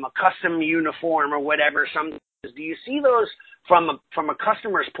a custom uniform or whatever? Do you see those from a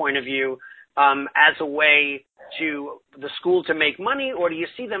customer's point of view as a way to the school to make money, or do you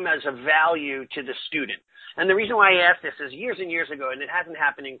see them as a value to the student? And the reason why I ask this is years and years ago, and it hasn't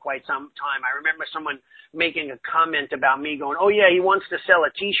happened in quite some time, I remember someone making a comment about me going, oh yeah, he wants to sell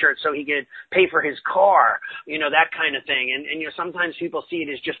a T-shirt so he could pay for his car, that kind of thing. And sometimes people see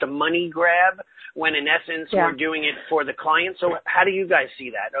it as just a money grab when in essence we're doing it for the client. So how do you guys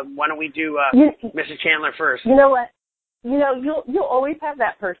see that? Why don't we do Mrs. Chandler first? You know what? You'll always have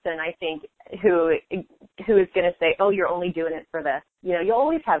that person, I think, who is going to say, oh, you're only doing it for this. You'll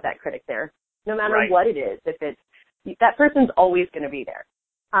always have that critic there, no matter what it is. If it's that person's always going to be there.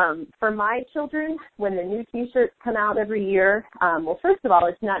 For my children, when the new T-shirts come out every year, well, first of all,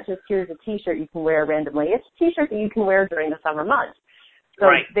 it's not just here's a T-shirt you can wear randomly. It's a T-shirt that you can wear during the summer months. So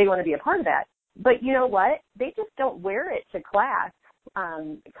they want to be a part of that. But you know what? They just don't wear it to class.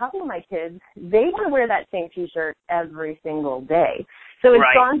 a couple of my kids, they want to wear that same T-shirt every single day. So it's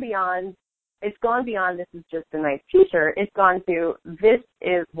gone beyond. It's gone beyond this is just a nice T-shirt. It's gone to this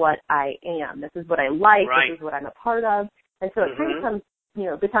is what I am. This is what I like. This is what I'm a part of. And so it kind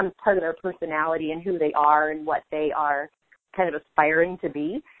of becomes part of their personality and who they are and what they are kind of aspiring to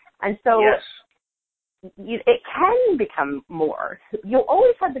be. And so it can become more. You'll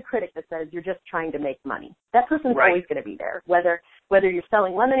always have the critic that says you're just trying to make money. That person's always going to be there, whether you're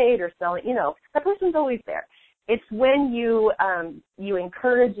selling lemonade or selling, that person's always there. It's when you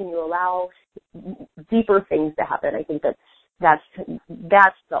encourage and you allow deeper things to happen. I think that's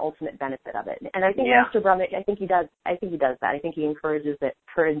the ultimate benefit of it. And I think Mr. Brummett, I think he does that. I think he encourages it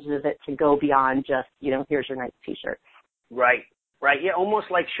to go beyond just, here's your nice T-shirt. Right. Yeah,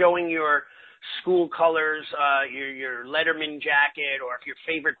 almost like showing your school colors, your Letterman jacket, or if your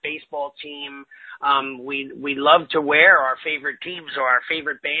favorite baseball team. We love to wear our favorite teams or our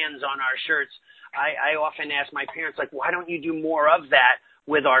favorite bands on our shirts. I often ask my parents, like, why don't you do more of that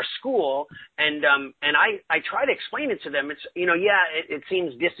with our school? And I try to explain it to them. It's, it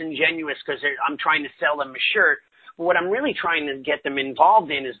seems disingenuous because I'm trying to sell them a shirt. But what I'm really trying to get them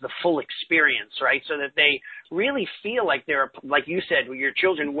involved in is the full experience, right? So that they really feel like they're, like you said, with your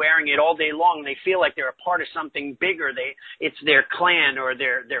children wearing it all day long, they feel like they're a part of something bigger. It's their clan or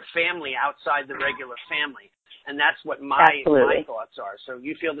their family outside the regular family. And that's what my thoughts are. So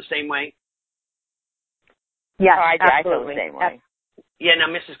you feel the same way? Yeah, I feel the same way. Yeah,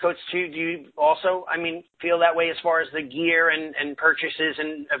 now, Mrs. Coates, too, do you also, feel that way as far as the gear and purchases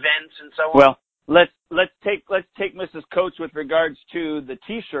and events and so on? Well, let's take Mrs. Coates with regards to the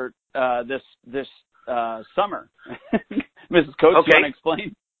T-shirt this summer. Mrs. Coates, you want to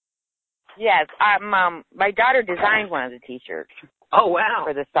explain? Yes, my daughter designed one of the T-shirts. Oh, wow!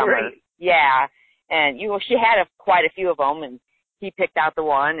 For the summer, great. Yeah, and she had quite a few of them, and he picked out the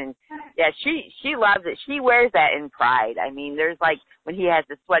one, and she loves it. She wears that in pride. There's like when he has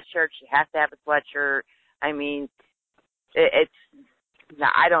the sweatshirt, she has to have a sweatshirt. I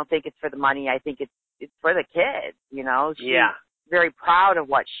don't think it's for the money. I think it's for the kids. She's very proud of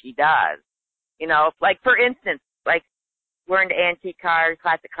what she does. Like for instance, like we're into antique cars,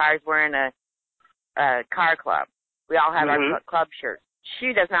 classic cars. We're in a car club. We all have our club shirts.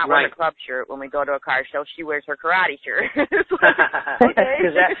 She does not wear a club shirt when we go to a car show. She wears her karate shirt. Because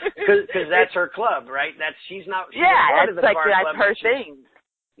that's her club, right? She's a part of the car club. That's her thing.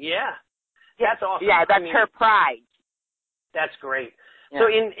 Yeah. That's awesome. Yeah, that's her pride. That's great. Yeah. So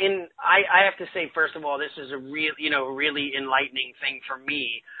I have to say, first of all, this is a really enlightening thing for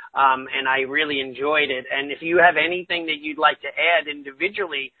me. And I really enjoyed it. And if you have anything that you'd like to add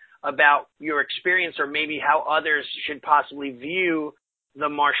individually about your experience or maybe how others should possibly view the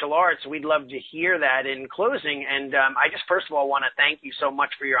martial arts, we'd love to hear that in closing. And I just first of all want to thank you so much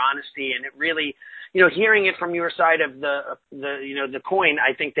for your honesty, and it really, hearing it from your side of the coin,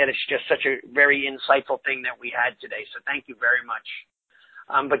 I think that it's just such a very insightful thing that we had today. So thank you very much.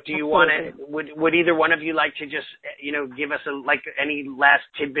 But do you want to? Would either one of you like to just give us any last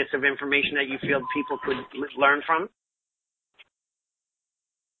tidbits of information that you feel people could learn from?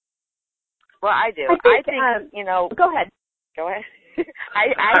 Well, I do. I think Go ahead. Go ahead.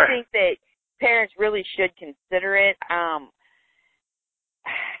 I think that parents really should consider it.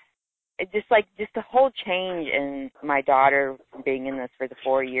 Just the whole change in my daughter being in this for the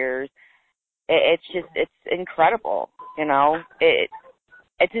 4 years, it's incredible.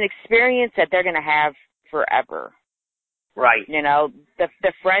 It's an experience that they're going to have forever. Right.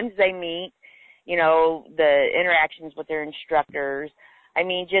 The friends they meet, the interactions with their instructors.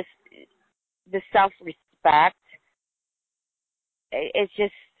 Just the self-respect.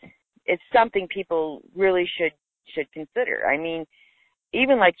 It's something people really should consider.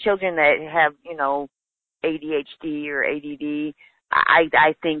 Even like children that have, ADHD or ADD,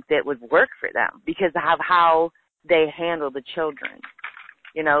 I think that would work for them because of how they handle the children.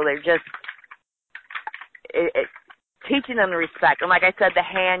 They're just teaching them the respect. And like I said, the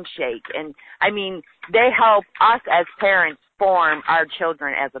handshake. And, they help us as parents form our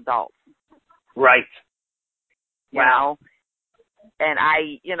children as adults. Right. Wow. And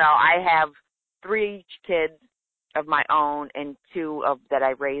I have 3 kids of my own and 2 that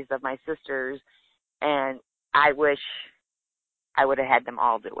I raised of my sisters, and I wish I would have had them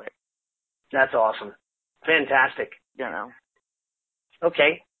all do it. That's awesome. Fantastic.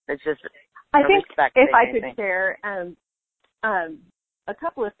 Okay. It's just I think if I could share a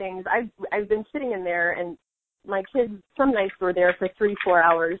couple of things. I've been sitting in there, and my kids some nights were there for 3-4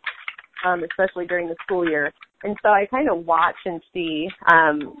 hours, especially during the school year. And so I kind of watch and see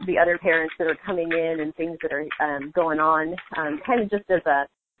the other parents that are coming in and things that are going on, kind of just as a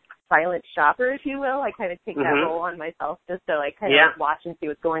silent shopper, if you will. I kind of take that role on myself just to like kind of watch and see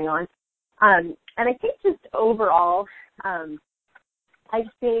what's going on. And I think just overall, I've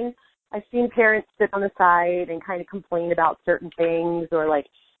seen parents sit on the side and kind of complain about certain things, or like,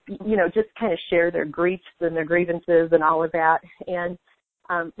 you know, just kind of share their griefs and their grievances and all of that. And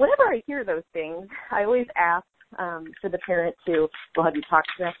whenever I hear those things, I always ask to the parent to, well, have you talked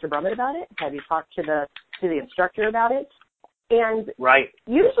to Master Brummett about it? Have you talked to the instructor about it? And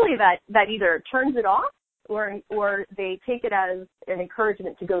usually that either turns it off or they take it as an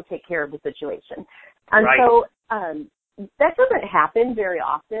encouragement to go take care of the situation. And so that doesn't happen very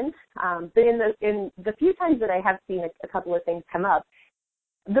often. But in the few times that I have seen a couple of things come up,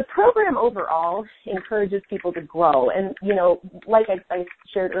 the program overall encourages people to grow. And, you know, like I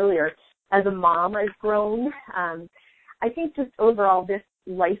shared earlier, as a mom, I've grown. I think just overall this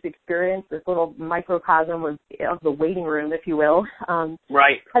life experience, this little microcosm of the waiting room, if you will,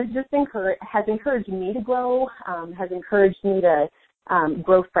 has just encouraged me to grow, has encouraged me to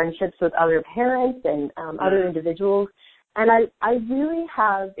grow friendships with other parents and other individuals. And I really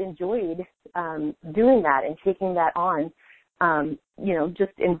have enjoyed doing that and taking that on, you know,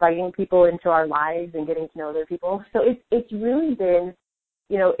 just inviting people into our lives and getting to know other people. So it's really been,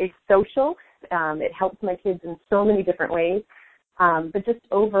 you know, it's social. It helps my kids in so many different ways. But just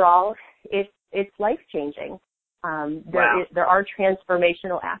overall, it's life-changing. There are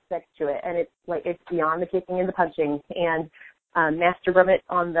transformational aspects to it, and it's beyond the kicking and the punching. And Master Brummett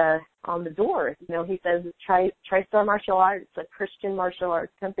on the door, you know, he says TriStar Martial Arts, a Christian martial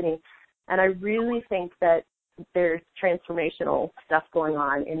arts company, and I really think that there's transformational stuff going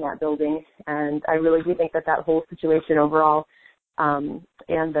on in that building, and I really do think that whole situation overall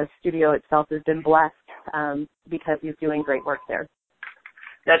and the studio itself has been blessed because he's doing great work there.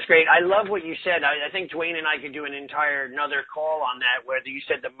 That's great. I love what you said. I think Duane and I could do another call on that, where you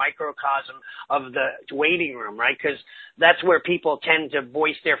said the microcosm of the waiting room, right? Because that's where people tend to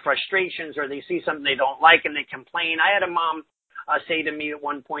voice their frustrations, or they see something they don't like and they complain. I had a mom say to me at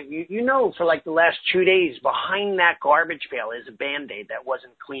one point, you know, for like the last 2 days, behind that garbage pail is a Band-Aid that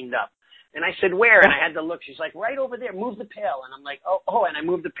wasn't cleaned up. And I said, where? And I had to look. She's like, right over there. Move the pail. And I'm like, oh, and I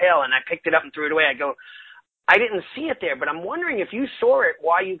moved the pail and I picked it up and threw it away. I go, I didn't see it there, but I'm wondering if you saw it,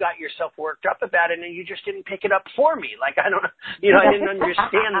 why you got yourself worked up about it and you just didn't pick it up for me. Like, I don't, you know, I didn't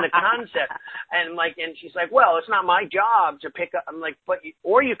understand the concept. And she's like, well, it's not my job to pick up. I'm like,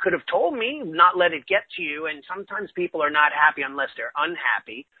 or you could have told me, not let it get to you. And sometimes people are not happy unless they're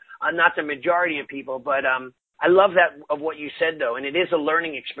unhappy. Not the majority of people, but, I love that of what you said, though, and it is a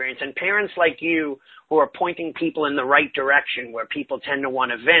learning experience. And parents like you who are pointing people in the right direction, where people tend to want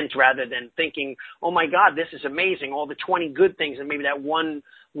to vent rather than thinking, oh, my God, this is amazing, all the 20 good things, and maybe that one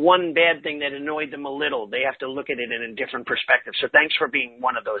bad thing that annoyed them a little. They have to look at it in a different perspective. So thanks for being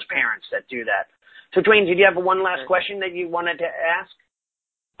one of those parents that do that. So, Duane, did you have one last question that you wanted to ask?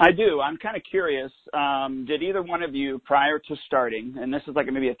 I do. I'm kind of curious. Did either one of you, prior to starting, and this is like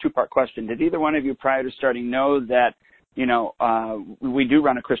maybe a two-part question, did either one of you prior to starting know that, you know, we do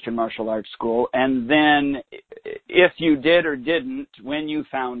run a Christian martial arts school? And then if you did or didn't, when you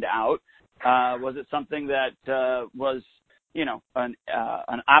found out, was it something that was, you know, an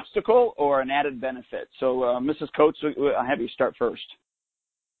obstacle or an added benefit? So, Mrs. Coates, I'll have you start first.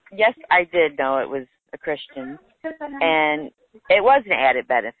 Yes, I did know it was a Christian, and it was an added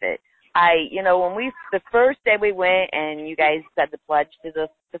benefit. You know, when the first day we went and you guys said the pledge to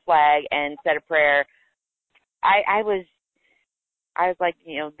the flag and said a prayer, I was like,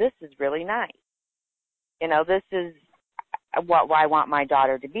 you know, this is really nice. You know, this is what I want my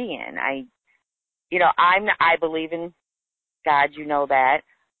daughter to be in. I believe in God, you know that.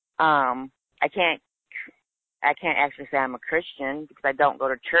 I can't actually say I'm a Christian because I don't go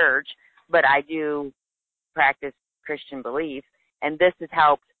to church, but I do practice Christian belief, and this has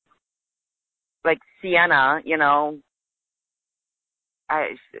helped, like Sienna, you know,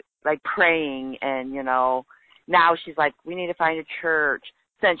 like praying, and, you know, now she's like, we need to find a church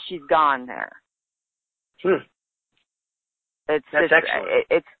since she's gone there. That's excellent.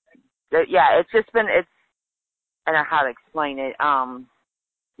 It's just been, I don't know how to explain it,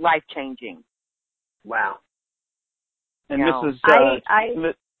 life-changing. Wow. And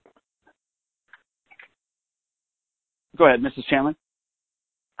Mrs. Go ahead, Mrs. Chandler.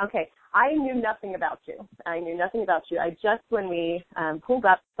 Okay. I knew nothing about you. I just, when we pulled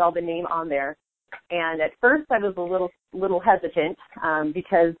up, saw the name on there. And at first I was a little hesitant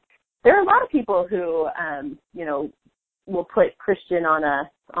because there are a lot of people who, you know, will put Christian on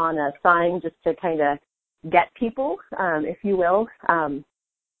a sign just to kind of get people, if you will.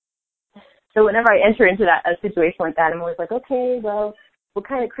 So whenever I enter into a situation like that, I'm always like, okay, well, what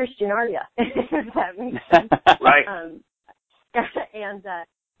kind of Christian are you? If that makes sense. Right.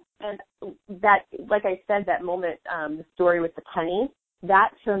 And that, like I said, that moment, the story with the penny,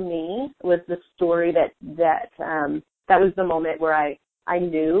 that for me was the story that was the moment where I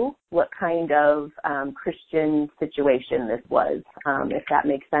knew what kind of Christian situation this was, if that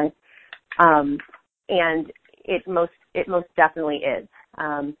makes sense. And it most definitely is.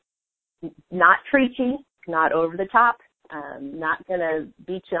 Not preachy, not over the top, not going to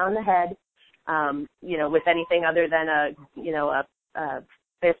beat you on the head, with anything other than a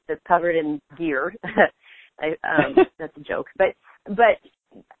fist that's covered in gear. That's a joke. But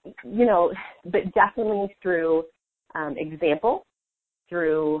definitely through example,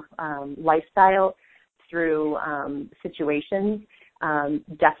 through lifestyle, through situations,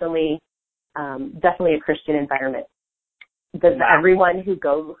 definitely a Christian environment. Does everyone who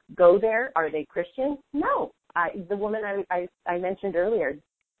go there, are they Christian? No. The woman I mentioned earlier,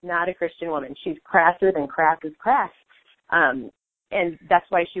 not a Christian woman. She's crasser than crass is crass. And that's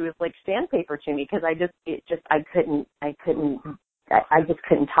why she was like sandpaper to me, because I just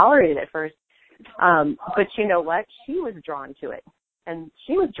couldn't tolerate it at first. But you know what? She was drawn to it. And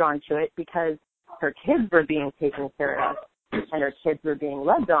she was drawn to it because her kids were being taken care of, and her kids were being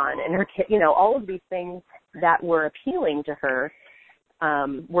loved on, and her all of these things that were appealing to her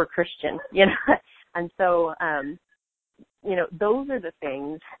were Christian, and so those are the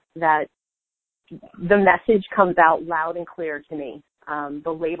things that the message comes out loud and clear to me.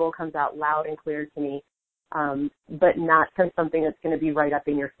 The label comes out loud and clear to me, but not from something that's going to be right up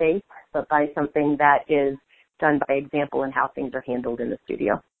in your face, but by something that is done by example and how things are handled in the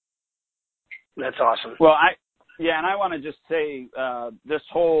studio. That's awesome. Well, and I want to just say this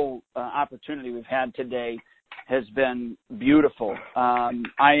whole opportunity we've had today has been beautiful.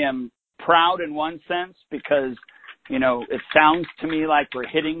 I am proud in one sense because, it sounds to me like we're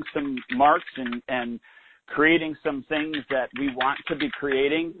hitting some marks and creating some things that we want to be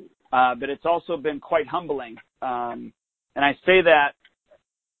creating, but it's also been quite humbling. And I say that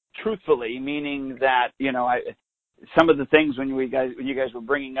truthfully, meaning that, some of the things when you guys were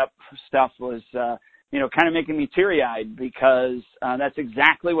bringing up stuff was, kind of making me teary-eyed, because that's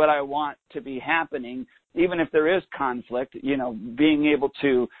exactly what I want to be happening, even if there is conflict, being able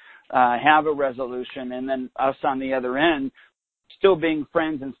to have a resolution, and then us on the other end still being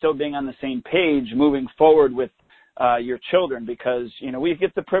friends and still being on the same page moving forward with your children, because, we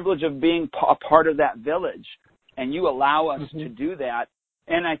get the privilege of being a part of that village, and you allow us to do that.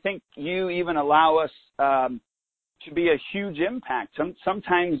 And I think you even allow us to be a huge impact.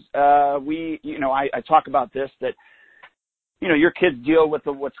 Sometimes I talk about this, that, your kids deal with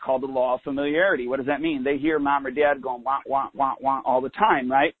what's called the law of familiarity. What does that mean? They hear mom or dad going, wah, wah, wah, wah, all the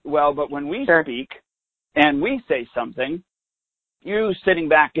time, right? Well, but when we speak and we say something, you sitting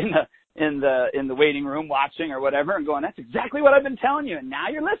back in the waiting room watching or whatever and going, that's exactly what I've been telling you, and now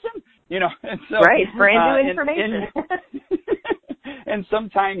you're listening, And so, right, brand new information. And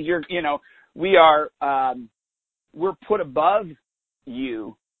sometimes we're put above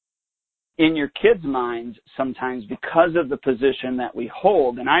you in your kids' minds sometimes because of the position that we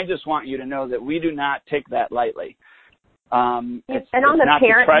hold. And I just want you to know that we do not take that lightly. On the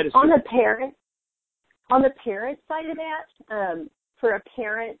parent side of that, for a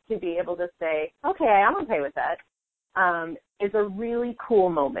parent to be able to say, okay, I'm okay with that, is a really cool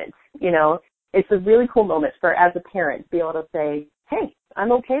moment. It's a really cool moment as a parent to be able to say, hey,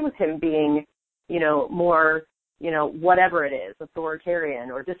 I'm okay with him being, more, whatever it is, authoritarian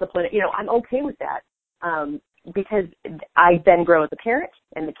or disciplined, I'm okay with that. Because I then grow as a parent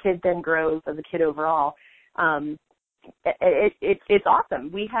and the kid then grows as a kid overall. It's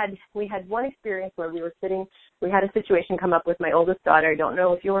awesome. We had one experience where we had a situation come up with my oldest daughter. I don't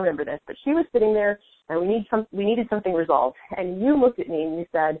know if you'll remember this, but she was sitting there and we needed something resolved. And you looked at me and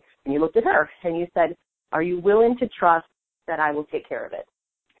you looked at her and you said, are you willing to trust that I will take care of it?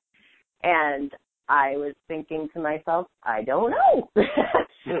 And I was thinking to myself, I don't know. But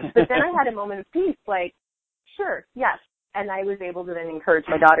then I had a moment of peace, like, sure, yes. And I was able to then encourage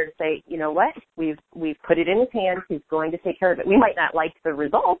my daughter to say, you know what, we've put it in his hands. He's going to take care of it. We might not like the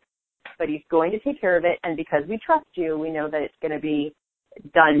result, but he's going to take care of it. And because we trust you, we know that it's going to be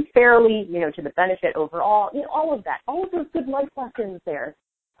done fairly, to the benefit overall. All of that, all of those good life lessons there.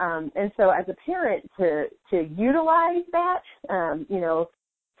 And so as a parent to utilize that,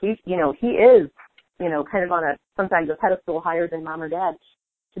 he is, kind of on sometimes a pedestal higher than mom or dad.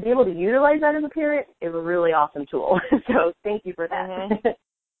 to be able to utilize that as a parent is a really awesome tool. So thank you for that. Mm-hmm.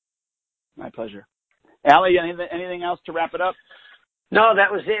 My pleasure. Allie, anything else to wrap it up? No,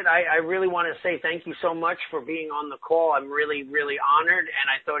 that was it. I really want to say thank you so much for being on the call. I'm really, really honored, and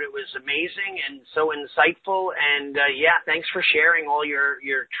I thought it was amazing and so insightful. And, thanks for sharing all your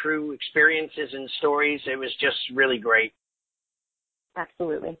true experiences and stories. It was just really great.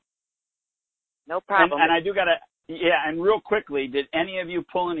 Absolutely. No problem. And I do got to, and real quickly, did any of you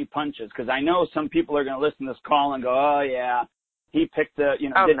pull any punches? Because I know some people are going to listen to this call and go, oh, yeah, he picked the,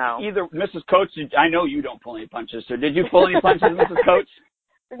 no. Either Mrs. Coach, I know you don't pull any punches, so did you pull any punches, Mrs. Coach?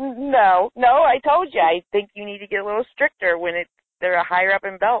 No, I told you. I think you need to get a little stricter when they're higher up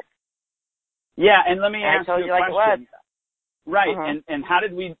in belts. Yeah, and let me ask you a question. Like it was. Right, Uh-huh. and how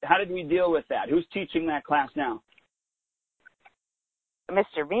did we deal with that? Who's teaching that class now?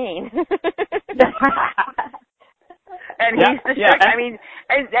 Mr. Bean. And he's the strict. I mean,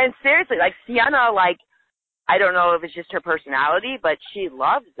 and seriously, like Sienna, I don't know if it's just her personality, but she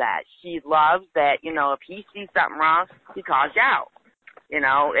loves that. She loves that, if he sees something wrong, he calls you out.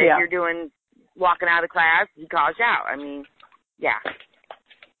 If you're walking out of class, he calls you out. I mean, yeah.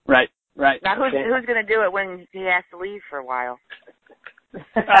 Right. Now, who's going to do it when he has to leave for a while?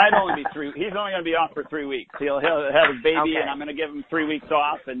 I'd only be 3. He's only going to be off for 3 weeks. He'll have his baby, and I'm going to give him 3 weeks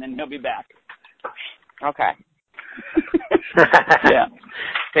off, and then he'll be back. Okay. Yeah.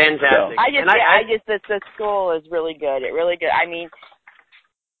 Fantastic. The school is really good. It really good. I mean,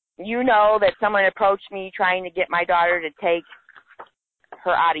 that someone approached me trying to get my daughter to take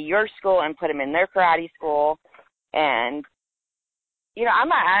her out of your school and put him in their karate school, and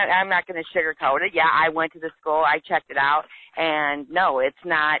I'm not going to sugarcoat it. Yeah, I went to the school, I checked it out, and no, it's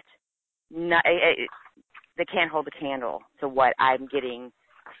not they can't hold a candle to what I'm getting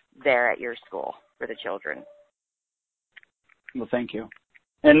there at your school for the children. Well, thank you.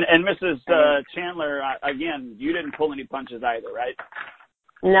 And Mrs. Chandler, again, you didn't pull any punches either, right?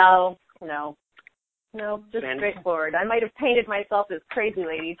 No, just straightforward. I might have painted myself as crazy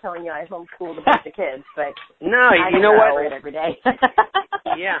lady telling you I homeschooled a bunch of kids, but no, you know what? Every day.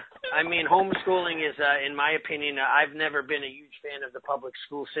 Yeah, I mean, homeschooling is, in my opinion, I've never been a huge fan of the public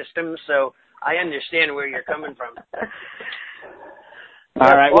school system, so I understand where you're coming from.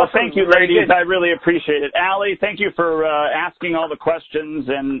 All right. Well, thank you, Very ladies. good. I really appreciate it. Allie, thank you for asking all the questions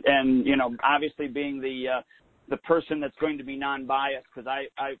and obviously being the person that's going to be non-biased, because I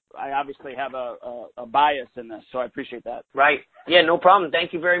obviously have a bias in this, so I appreciate that. Right. Yeah, no problem.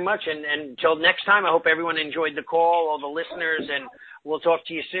 Thank you very much. And until next time, I hope everyone enjoyed the call, all the listeners, and we'll talk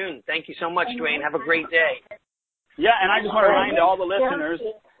to you soon. Thank you so much, Duane. Have a great day. Yeah, and I just want to remind all the listeners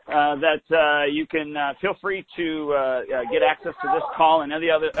that you can feel free to get access to this call and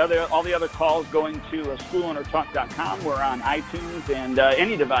all the other calls going to schoolownertalk.com. We're on iTunes and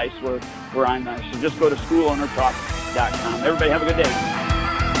any device we're on. So just go to schoolownertalk.com. Everybody have a good day.